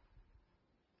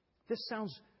 This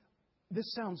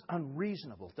sounds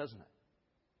unreasonable, doesn't it?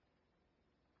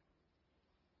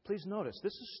 Please notice,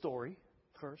 this is story,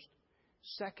 first.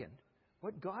 Second,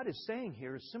 what God is saying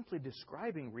here is simply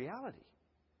describing reality.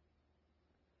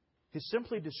 He's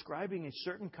simply describing a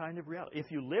certain kind of reality.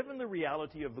 If you live in the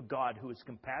reality of a God who is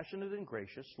compassionate and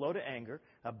gracious, slow to anger,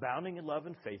 abounding in love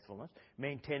and faithfulness,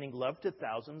 maintaining love to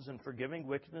thousands, and forgiving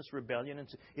wickedness, rebellion, and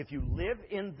sin, if you live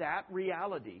in that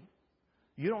reality,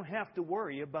 you don't have to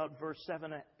worry about verse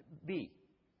 7b.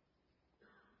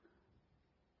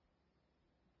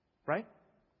 Right?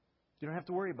 You don't have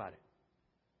to worry about it.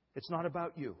 It's not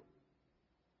about you.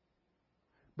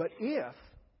 But if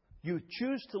you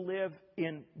choose to live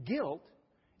in guilt,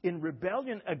 in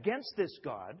rebellion against this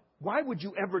God, why would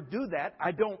you ever do that?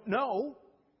 I don't know.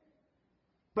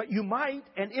 But you might,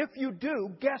 and if you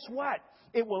do, guess what?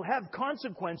 It will have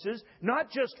consequences,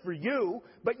 not just for you,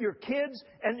 but your kids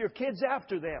and your kids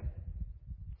after them.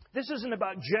 This isn't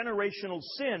about generational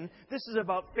sin. This is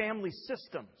about family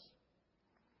systems.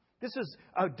 This is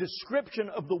a description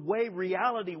of the way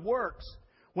reality works.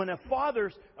 When a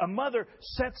mother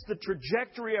sets the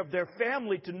trajectory of their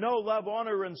family to know, love,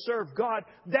 honor, and serve God,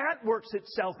 that works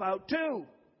itself out too.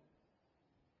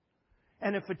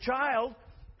 And if a child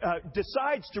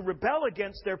decides to rebel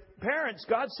against their parents,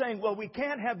 God's saying, well, we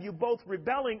can't have you both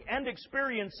rebelling and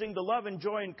experiencing the love and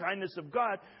joy and kindness of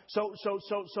God. So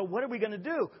what are we going to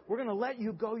do? We're going to let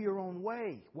you go your own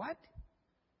way. What?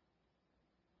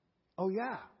 Oh,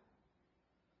 yeah.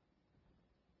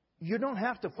 You don't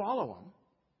have to follow Him.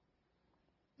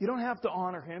 You don't have to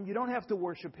honor Him. You don't have to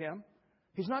worship Him.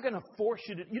 He's not going to force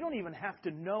you to. You don't even have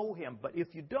to know Him. But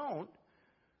if you don't,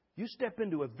 you step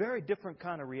into a very different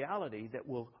kind of reality that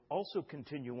will also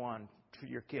continue on for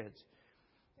your kids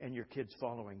and your kids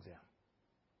following them.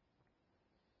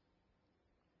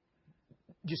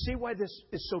 Do you see why this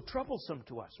is so troublesome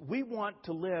to us? We want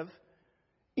to live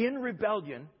in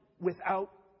rebellion without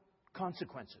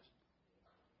consequences.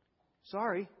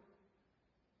 Sorry.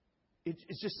 It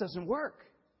just doesn't work.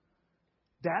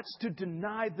 That's to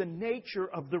deny the nature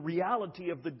of the reality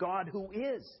of the God who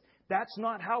is. That's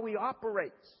not how He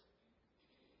operates.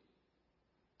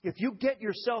 If you get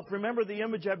yourself, remember the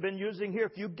image I've been using here,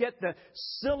 if you get the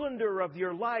cylinder of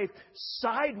your life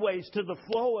sideways to the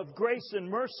flow of grace and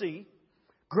mercy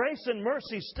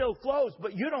still flows,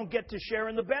 but you don't get to share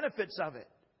in the benefits of it.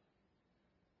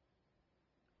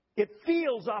 It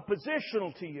feels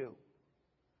oppositional to you.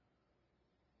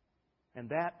 And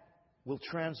that will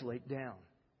translate down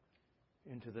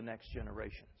into the next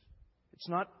generations. It's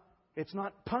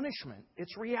not punishment,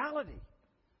 it's reality.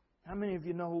 How many of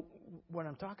you know what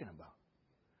I'm talking about?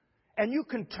 And you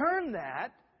can turn that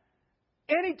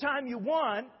anytime you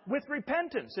want with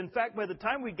repentance. In fact, by the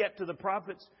time we get to the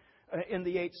prophets in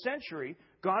the 8th century,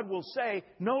 God will say,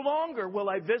 no longer will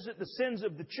I visit the sins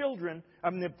of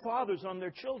the fathers on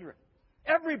their children.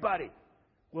 Everybody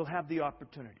will have the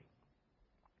opportunity.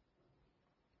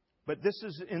 But this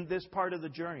is in this part of the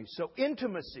journey. So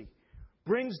intimacy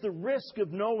brings the risk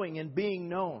of knowing and being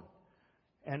known.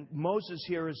 And Moses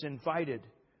here is invited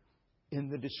in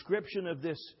the description of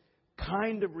this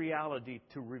kind of reality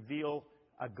to reveal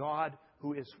a God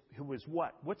who is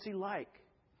what? What's He like?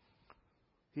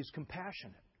 He's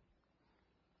compassionate.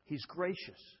 He's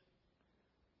gracious.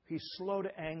 He's slow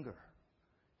to anger.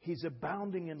 He's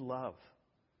abounding in love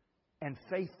and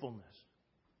faithfulness.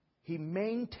 He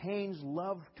maintains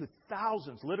love to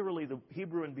thousands. Literally, the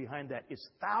Hebrew in behind that is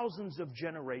thousands of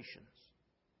generations.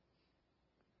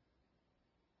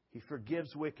 He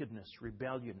forgives wickedness,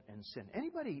 rebellion, and sin.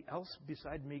 Anybody else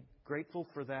beside me grateful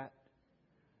for that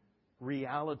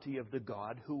reality of the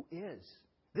God who is?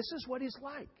 This is what He's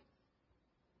like.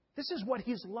 This is what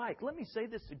He's like. Let me say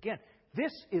this again.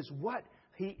 This is what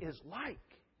He is like.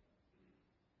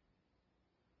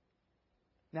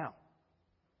 Now,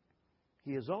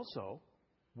 He is also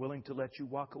willing to let you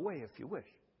walk away if you wish.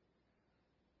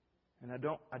 And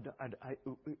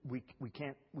we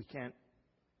can't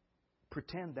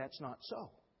pretend that's not so.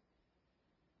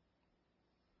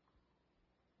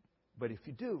 But if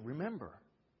you do, remember,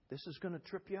 this is going to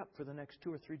trip you up for the next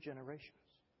 2 or 3 generations.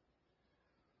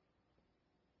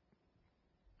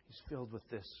 He's filled with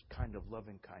this kind of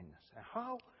loving kindness.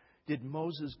 How did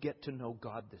Moses get to know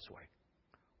God this way?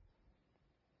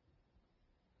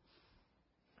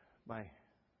 By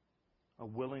a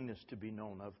willingness to be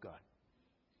known of God.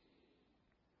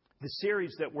 The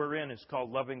series that we're in is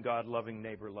called Loving God, Loving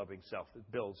Neighbor, Loving Self. It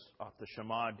builds off the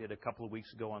Shema. I did a couple of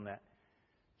weeks ago on that.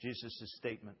 Jesus'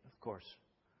 statement, of course.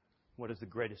 What is the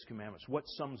greatest commandments? What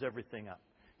sums everything up?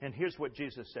 And here's what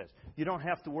Jesus says. You don't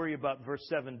have to worry about verse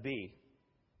 7b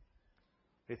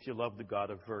if you love the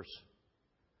God of verse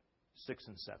 6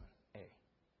 and 7a.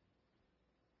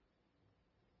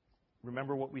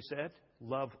 Remember what we said?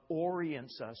 Love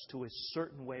orients us to a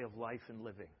certain way of life and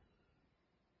living.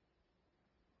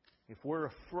 If we're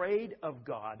afraid of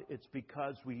God, it's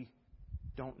because we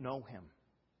don't know Him.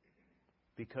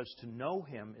 Because to know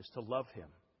Him is to love Him.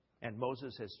 And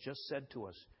Moses has just said to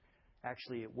us,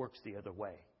 actually it works the other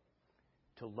way.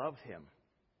 To love Him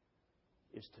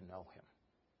is to know Him.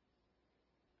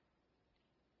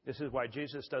 This is why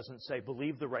Jesus doesn't say,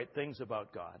 believe the right things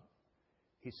about God.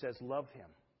 He says, love Him.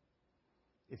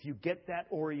 If you get that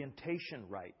orientation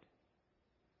right,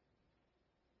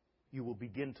 you will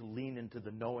begin to lean into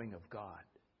the knowing of God.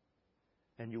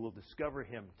 And you will discover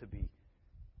Him to be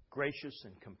gracious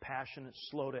and compassionate,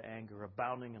 slow to anger,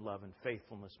 abounding in love and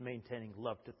faithfulness, maintaining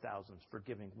love to thousands,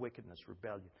 forgiving wickedness,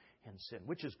 rebellion, and sin,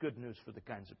 which is good news for the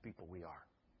kinds of people we are.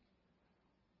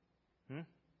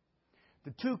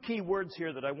 The 2 key words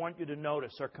here that I want you to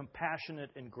notice are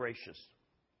compassionate and gracious.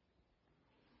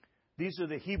 These are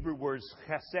the Hebrew words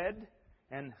chesed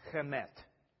and chemet.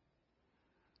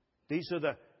 These are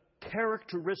the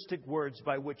characteristic words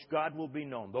by which God will be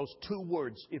known. Those 2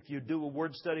 words, if you do a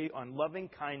word study on loving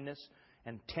kindness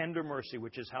and tender mercy,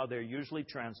 which is how they're usually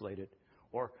translated,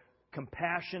 or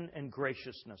compassion and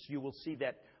graciousness, you will see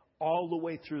that all the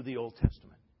way through the Old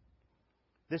Testament.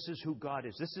 This is who God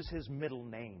is. This is His middle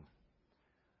name.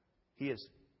 He is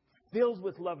filled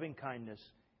with loving kindness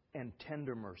and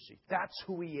tender mercy. That's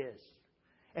who He is.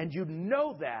 And you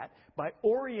know that by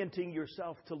orienting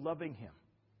yourself to loving Him.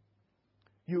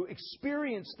 You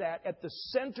experience that at the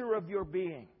center of your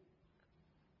being.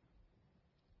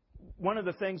 One of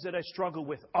the things that I struggle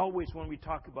with always when we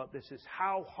talk about this is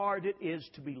how hard it is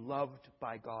to be loved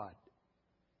by God.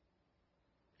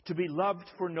 To be loved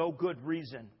for no good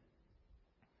reason.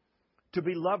 To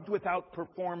be loved without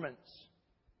performance.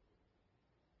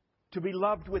 To be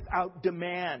loved without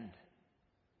demand.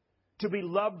 To be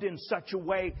loved in such a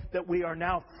way that we are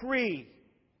now free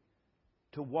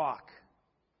to walk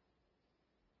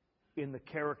in the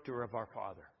character of our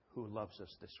Father who loves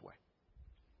us this way.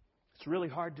 It's really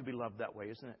hard to be loved that way,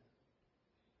 isn't it?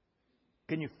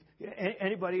 Can you?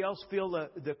 Anybody else feel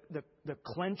the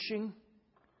clenching?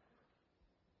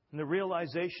 And the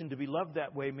realization to be loved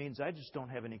that way means I just don't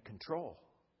have any control.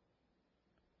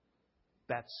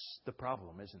 That's the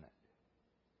problem, isn't it?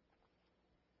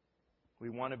 We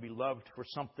want to be loved for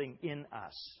something in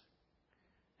us.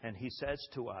 And He says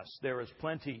to us, there is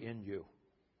plenty in you.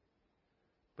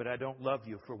 But I don't love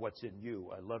you for what's in you.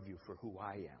 I love you for who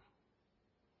I am.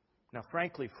 Now,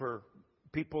 frankly, for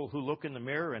people who look in the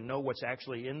mirror and know what's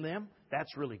actually in them,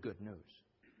 that's really good news.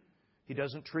 He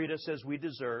doesn't treat us as we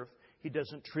deserve. He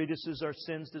doesn't treat us as our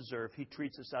sins deserve. He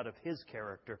treats us out of His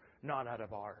character, not out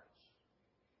of ours.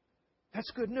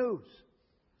 That's good news.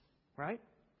 Right?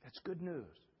 That's good news.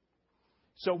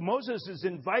 So Moses is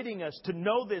inviting us to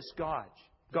know this God.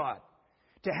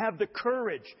 To have the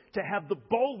courage, to have the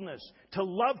boldness, to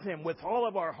love Him with all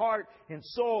of our heart and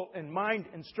soul and mind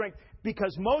and strength.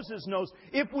 Because Moses knows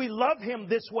if we love Him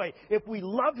this way, if we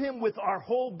love Him with our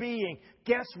whole being,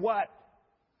 guess what?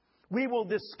 We will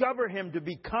discover Him to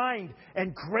be kind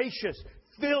and gracious,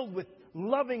 filled with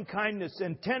loving kindness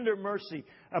and tender mercy,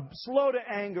 slow to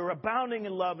anger, abounding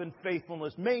in love and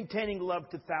faithfulness, maintaining love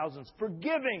to thousands,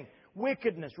 forgiving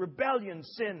wickedness, rebellion,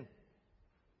 sin.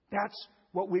 That's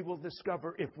what we will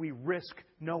discover if we risk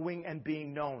knowing and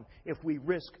being known, if we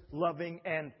risk loving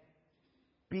and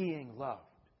being loved.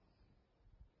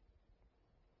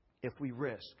 If we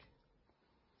risk.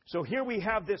 So here we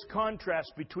have this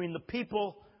contrast between the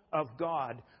people of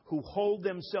God who hold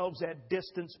themselves at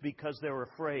distance because they're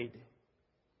afraid,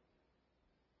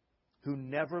 who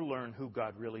never learn who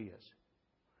God really is,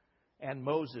 and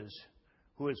Moses,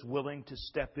 who is willing to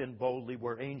step in boldly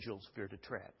where angels fear to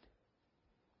tread,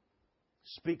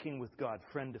 speaking with God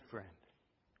friend to friend,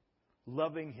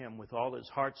 loving Him with all his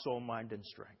heart, soul, mind, and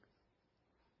strength.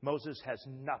 Moses has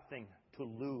nothing to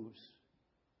lose.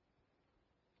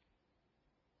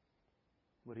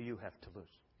 What do you have to lose?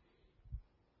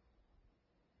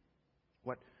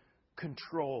 What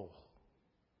control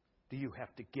do you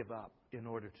have to give up in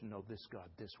order to know this God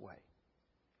this way?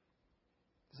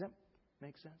 Does that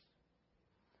make sense?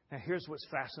 Now here's what's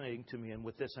fascinating to me, and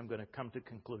with this I'm going to come to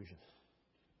conclusion.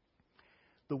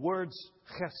 The words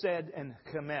chesed and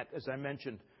chemet, as I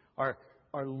mentioned, are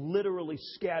literally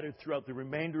scattered throughout the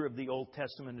remainder of the Old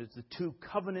Testament as the two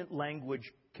covenant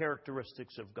language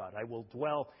characteristics of God. I will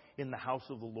dwell in the house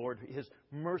of the Lord. His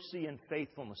mercy and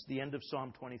faithfulness, the end of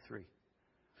Psalm 23.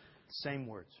 Same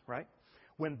words, right?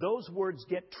 When those words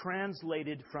get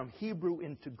translated from Hebrew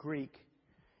into Greek,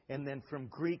 and then from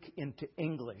Greek into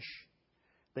English,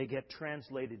 they get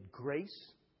translated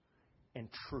grace and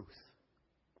truth.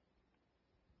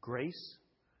 Grace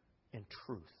and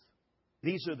truth.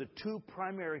 These are the two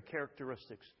primary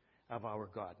characteristics of our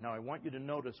God. Now I want you to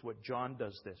notice what John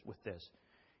does with this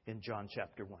in John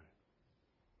chapter 1.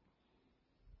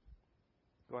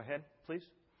 Go ahead, please.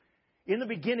 In the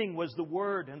beginning was the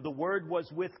Word, and the Word was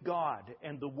with God,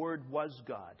 and the Word was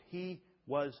God. He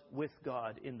was with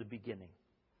God in the beginning.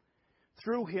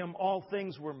 Through Him all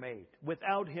things were made.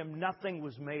 Without Him nothing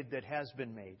was made that has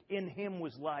been made. In Him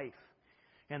was life,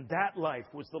 and that life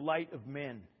was the light of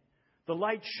men. The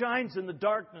light shines in the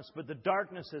darkness, but the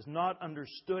darkness has not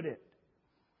understood it.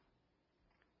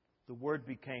 The Word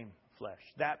became flesh.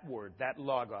 That Word, that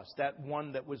Logos, that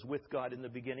one that was with God in the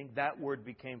beginning, that Word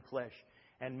became flesh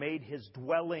and made His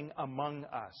dwelling among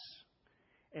us.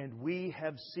 And we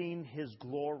have seen His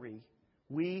glory.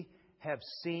 We have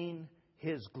seen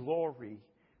His glory.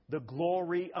 The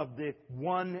glory of the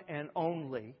one and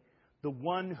only, the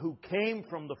one who came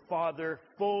from the Father,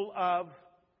 full of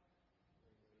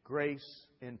grace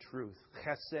and truth.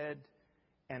 Chesed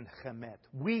and chemet.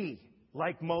 We,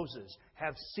 like Moses,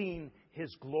 have seen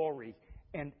His glory.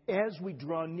 And as we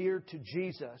draw near to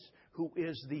Jesus, who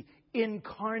is the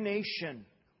incarnation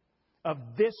of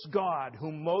this God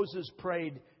whom Moses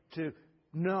prayed to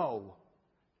know,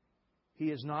 He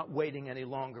is not waiting any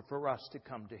longer for us to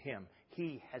come to Him.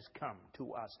 He has come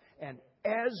to us. And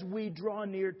as we draw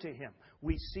near to Him,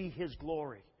 we see His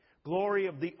glory. Glory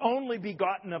of the only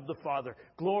begotten of the Father.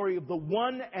 Glory of the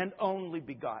one and only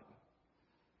begotten.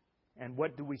 And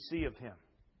what do we see of Him?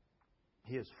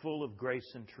 He is full of grace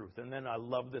and truth. And then I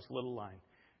love this little line.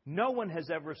 No one has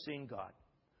ever seen God.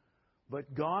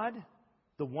 But God,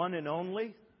 the one and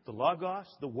only, the Logos,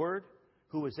 the Word,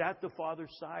 who is at the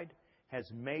Father's side, has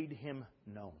made Him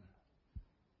known.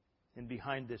 And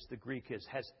behind this, the Greek is,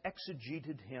 has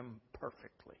exegeted Him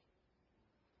perfectly.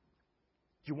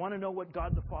 Do you want to know what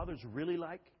God the Father is really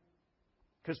like?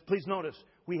 Because please notice,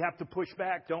 we have to push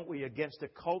back, don't we, against a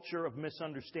culture of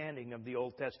misunderstanding of the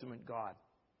Old Testament God.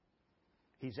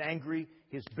 He's angry,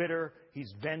 He's bitter,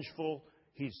 He's vengeful,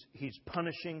 He's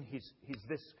punishing, He's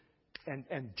this.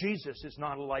 And Jesus is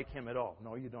not like Him at all.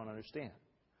 No, you don't understand.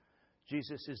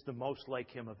 Jesus is the most like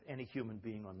Him of any human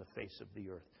being on the face of the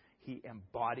earth. He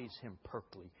embodies Him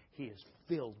perfectly. He is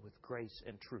filled with grace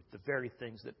and truth, the very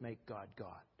things that make God God.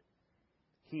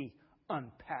 He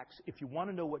unpacks. If you want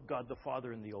to know what God the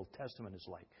Father in the Old Testament is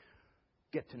like,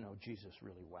 get to know Jesus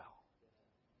really well.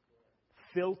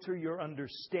 Filter your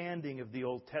understanding of the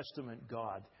Old Testament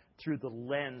God through the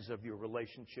lens of your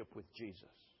relationship with Jesus.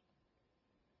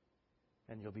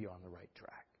 And you'll be on the right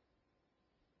track.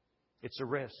 It's a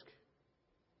risk.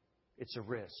 It's a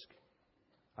risk.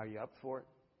 Are you up for it?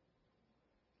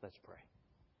 Let's pray.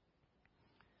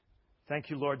 Thank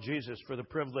you, Lord Jesus, for the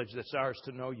privilege that's ours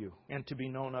to know You and to be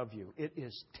known of You. It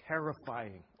is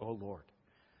terrifying, oh Lord,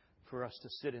 for us to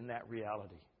sit in that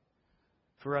reality.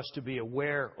 For us to be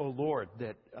aware, oh Lord,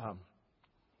 that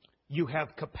you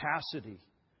have capacity,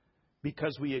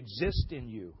 because we exist in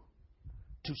you,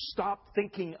 to stop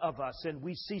thinking of us and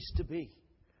we cease to be.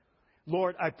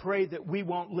 Lord, I pray that we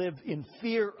won't live in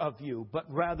fear of you,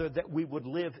 but rather that we would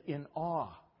live in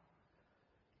awe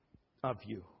of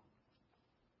you.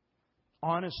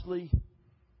 Honestly,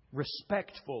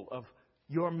 respectful of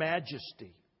your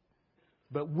majesty,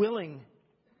 but willing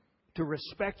to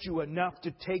respect you enough to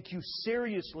take you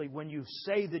seriously when you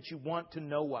say that you want to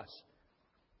know us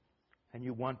and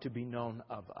you want to be known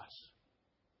of us.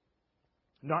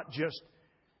 Not just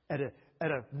at a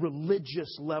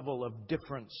religious level of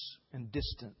difference and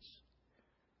distance,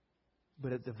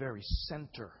 but at the very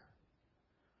center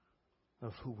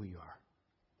of who we are.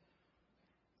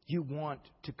 You want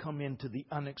to come into the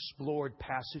unexplored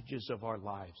passages of our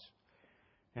lives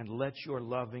and let your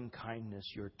loving kindness,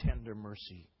 your tender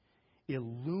mercy,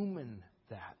 illumine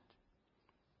that.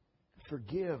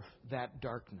 Forgive that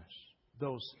darkness,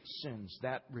 those sins,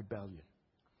 that rebellion.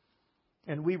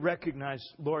 And we recognize,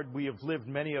 Lord, we have lived,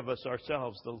 many of us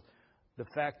ourselves, the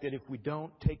fact that if we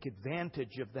don't take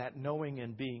advantage of that knowing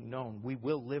and being known, we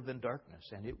will live in darkness,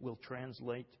 and it will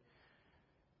translate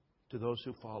to those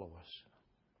who follow us.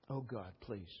 Oh God,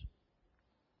 please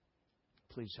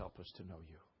help us to know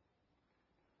you,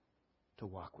 to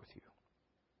walk with you.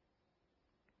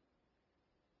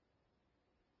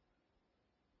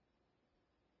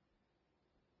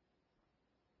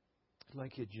 I'd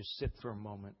like you to just sit for a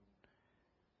moment.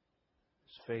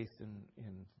 As Faith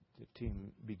and the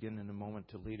team begin in a moment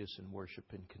to lead us in worship,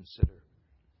 and consider,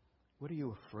 what are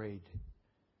you afraid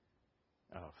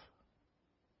of?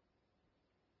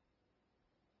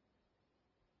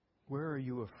 Where are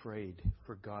you afraid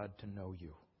for God to know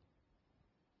you?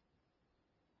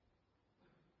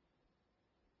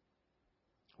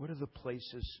 What are the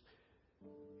places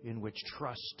in which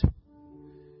trust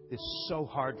is so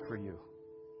hard for you?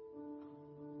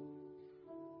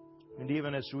 And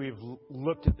even as we've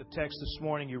looked at the text this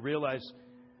morning, you realize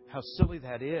how silly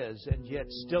that is, and yet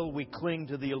still we cling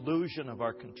to the illusion of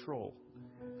our control.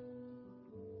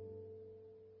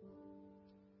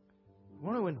 I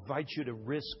want to invite you to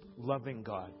risk loving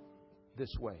God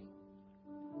this way.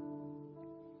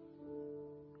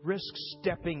 Risk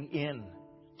stepping in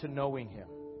to knowing Him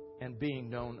and being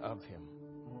known of Him.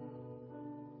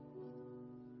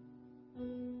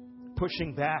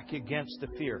 Pushing back against the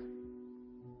fear.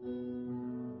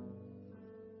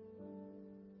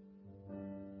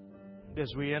 As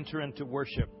we enter into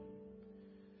worship,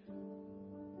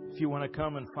 if you want to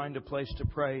come and find a place to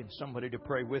pray and somebody to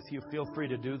pray with you, feel free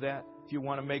to do that. If you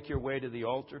want to make your way to the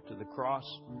altar, to the cross,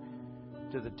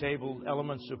 to the table,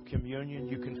 elements of communion,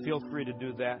 you can feel free to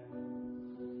do that.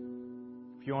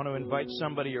 If you want to invite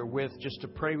somebody you're with just to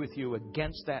pray with you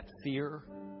against that fear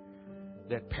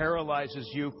that paralyzes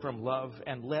you from love,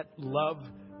 and let love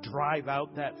drive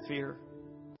out that fear.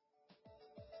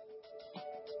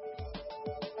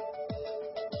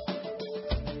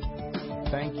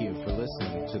 Thank you for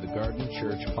listening to the Garden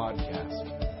Church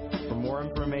podcast. For more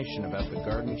information about the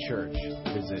Garden Church,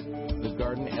 visit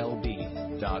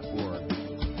thegardenlb.org.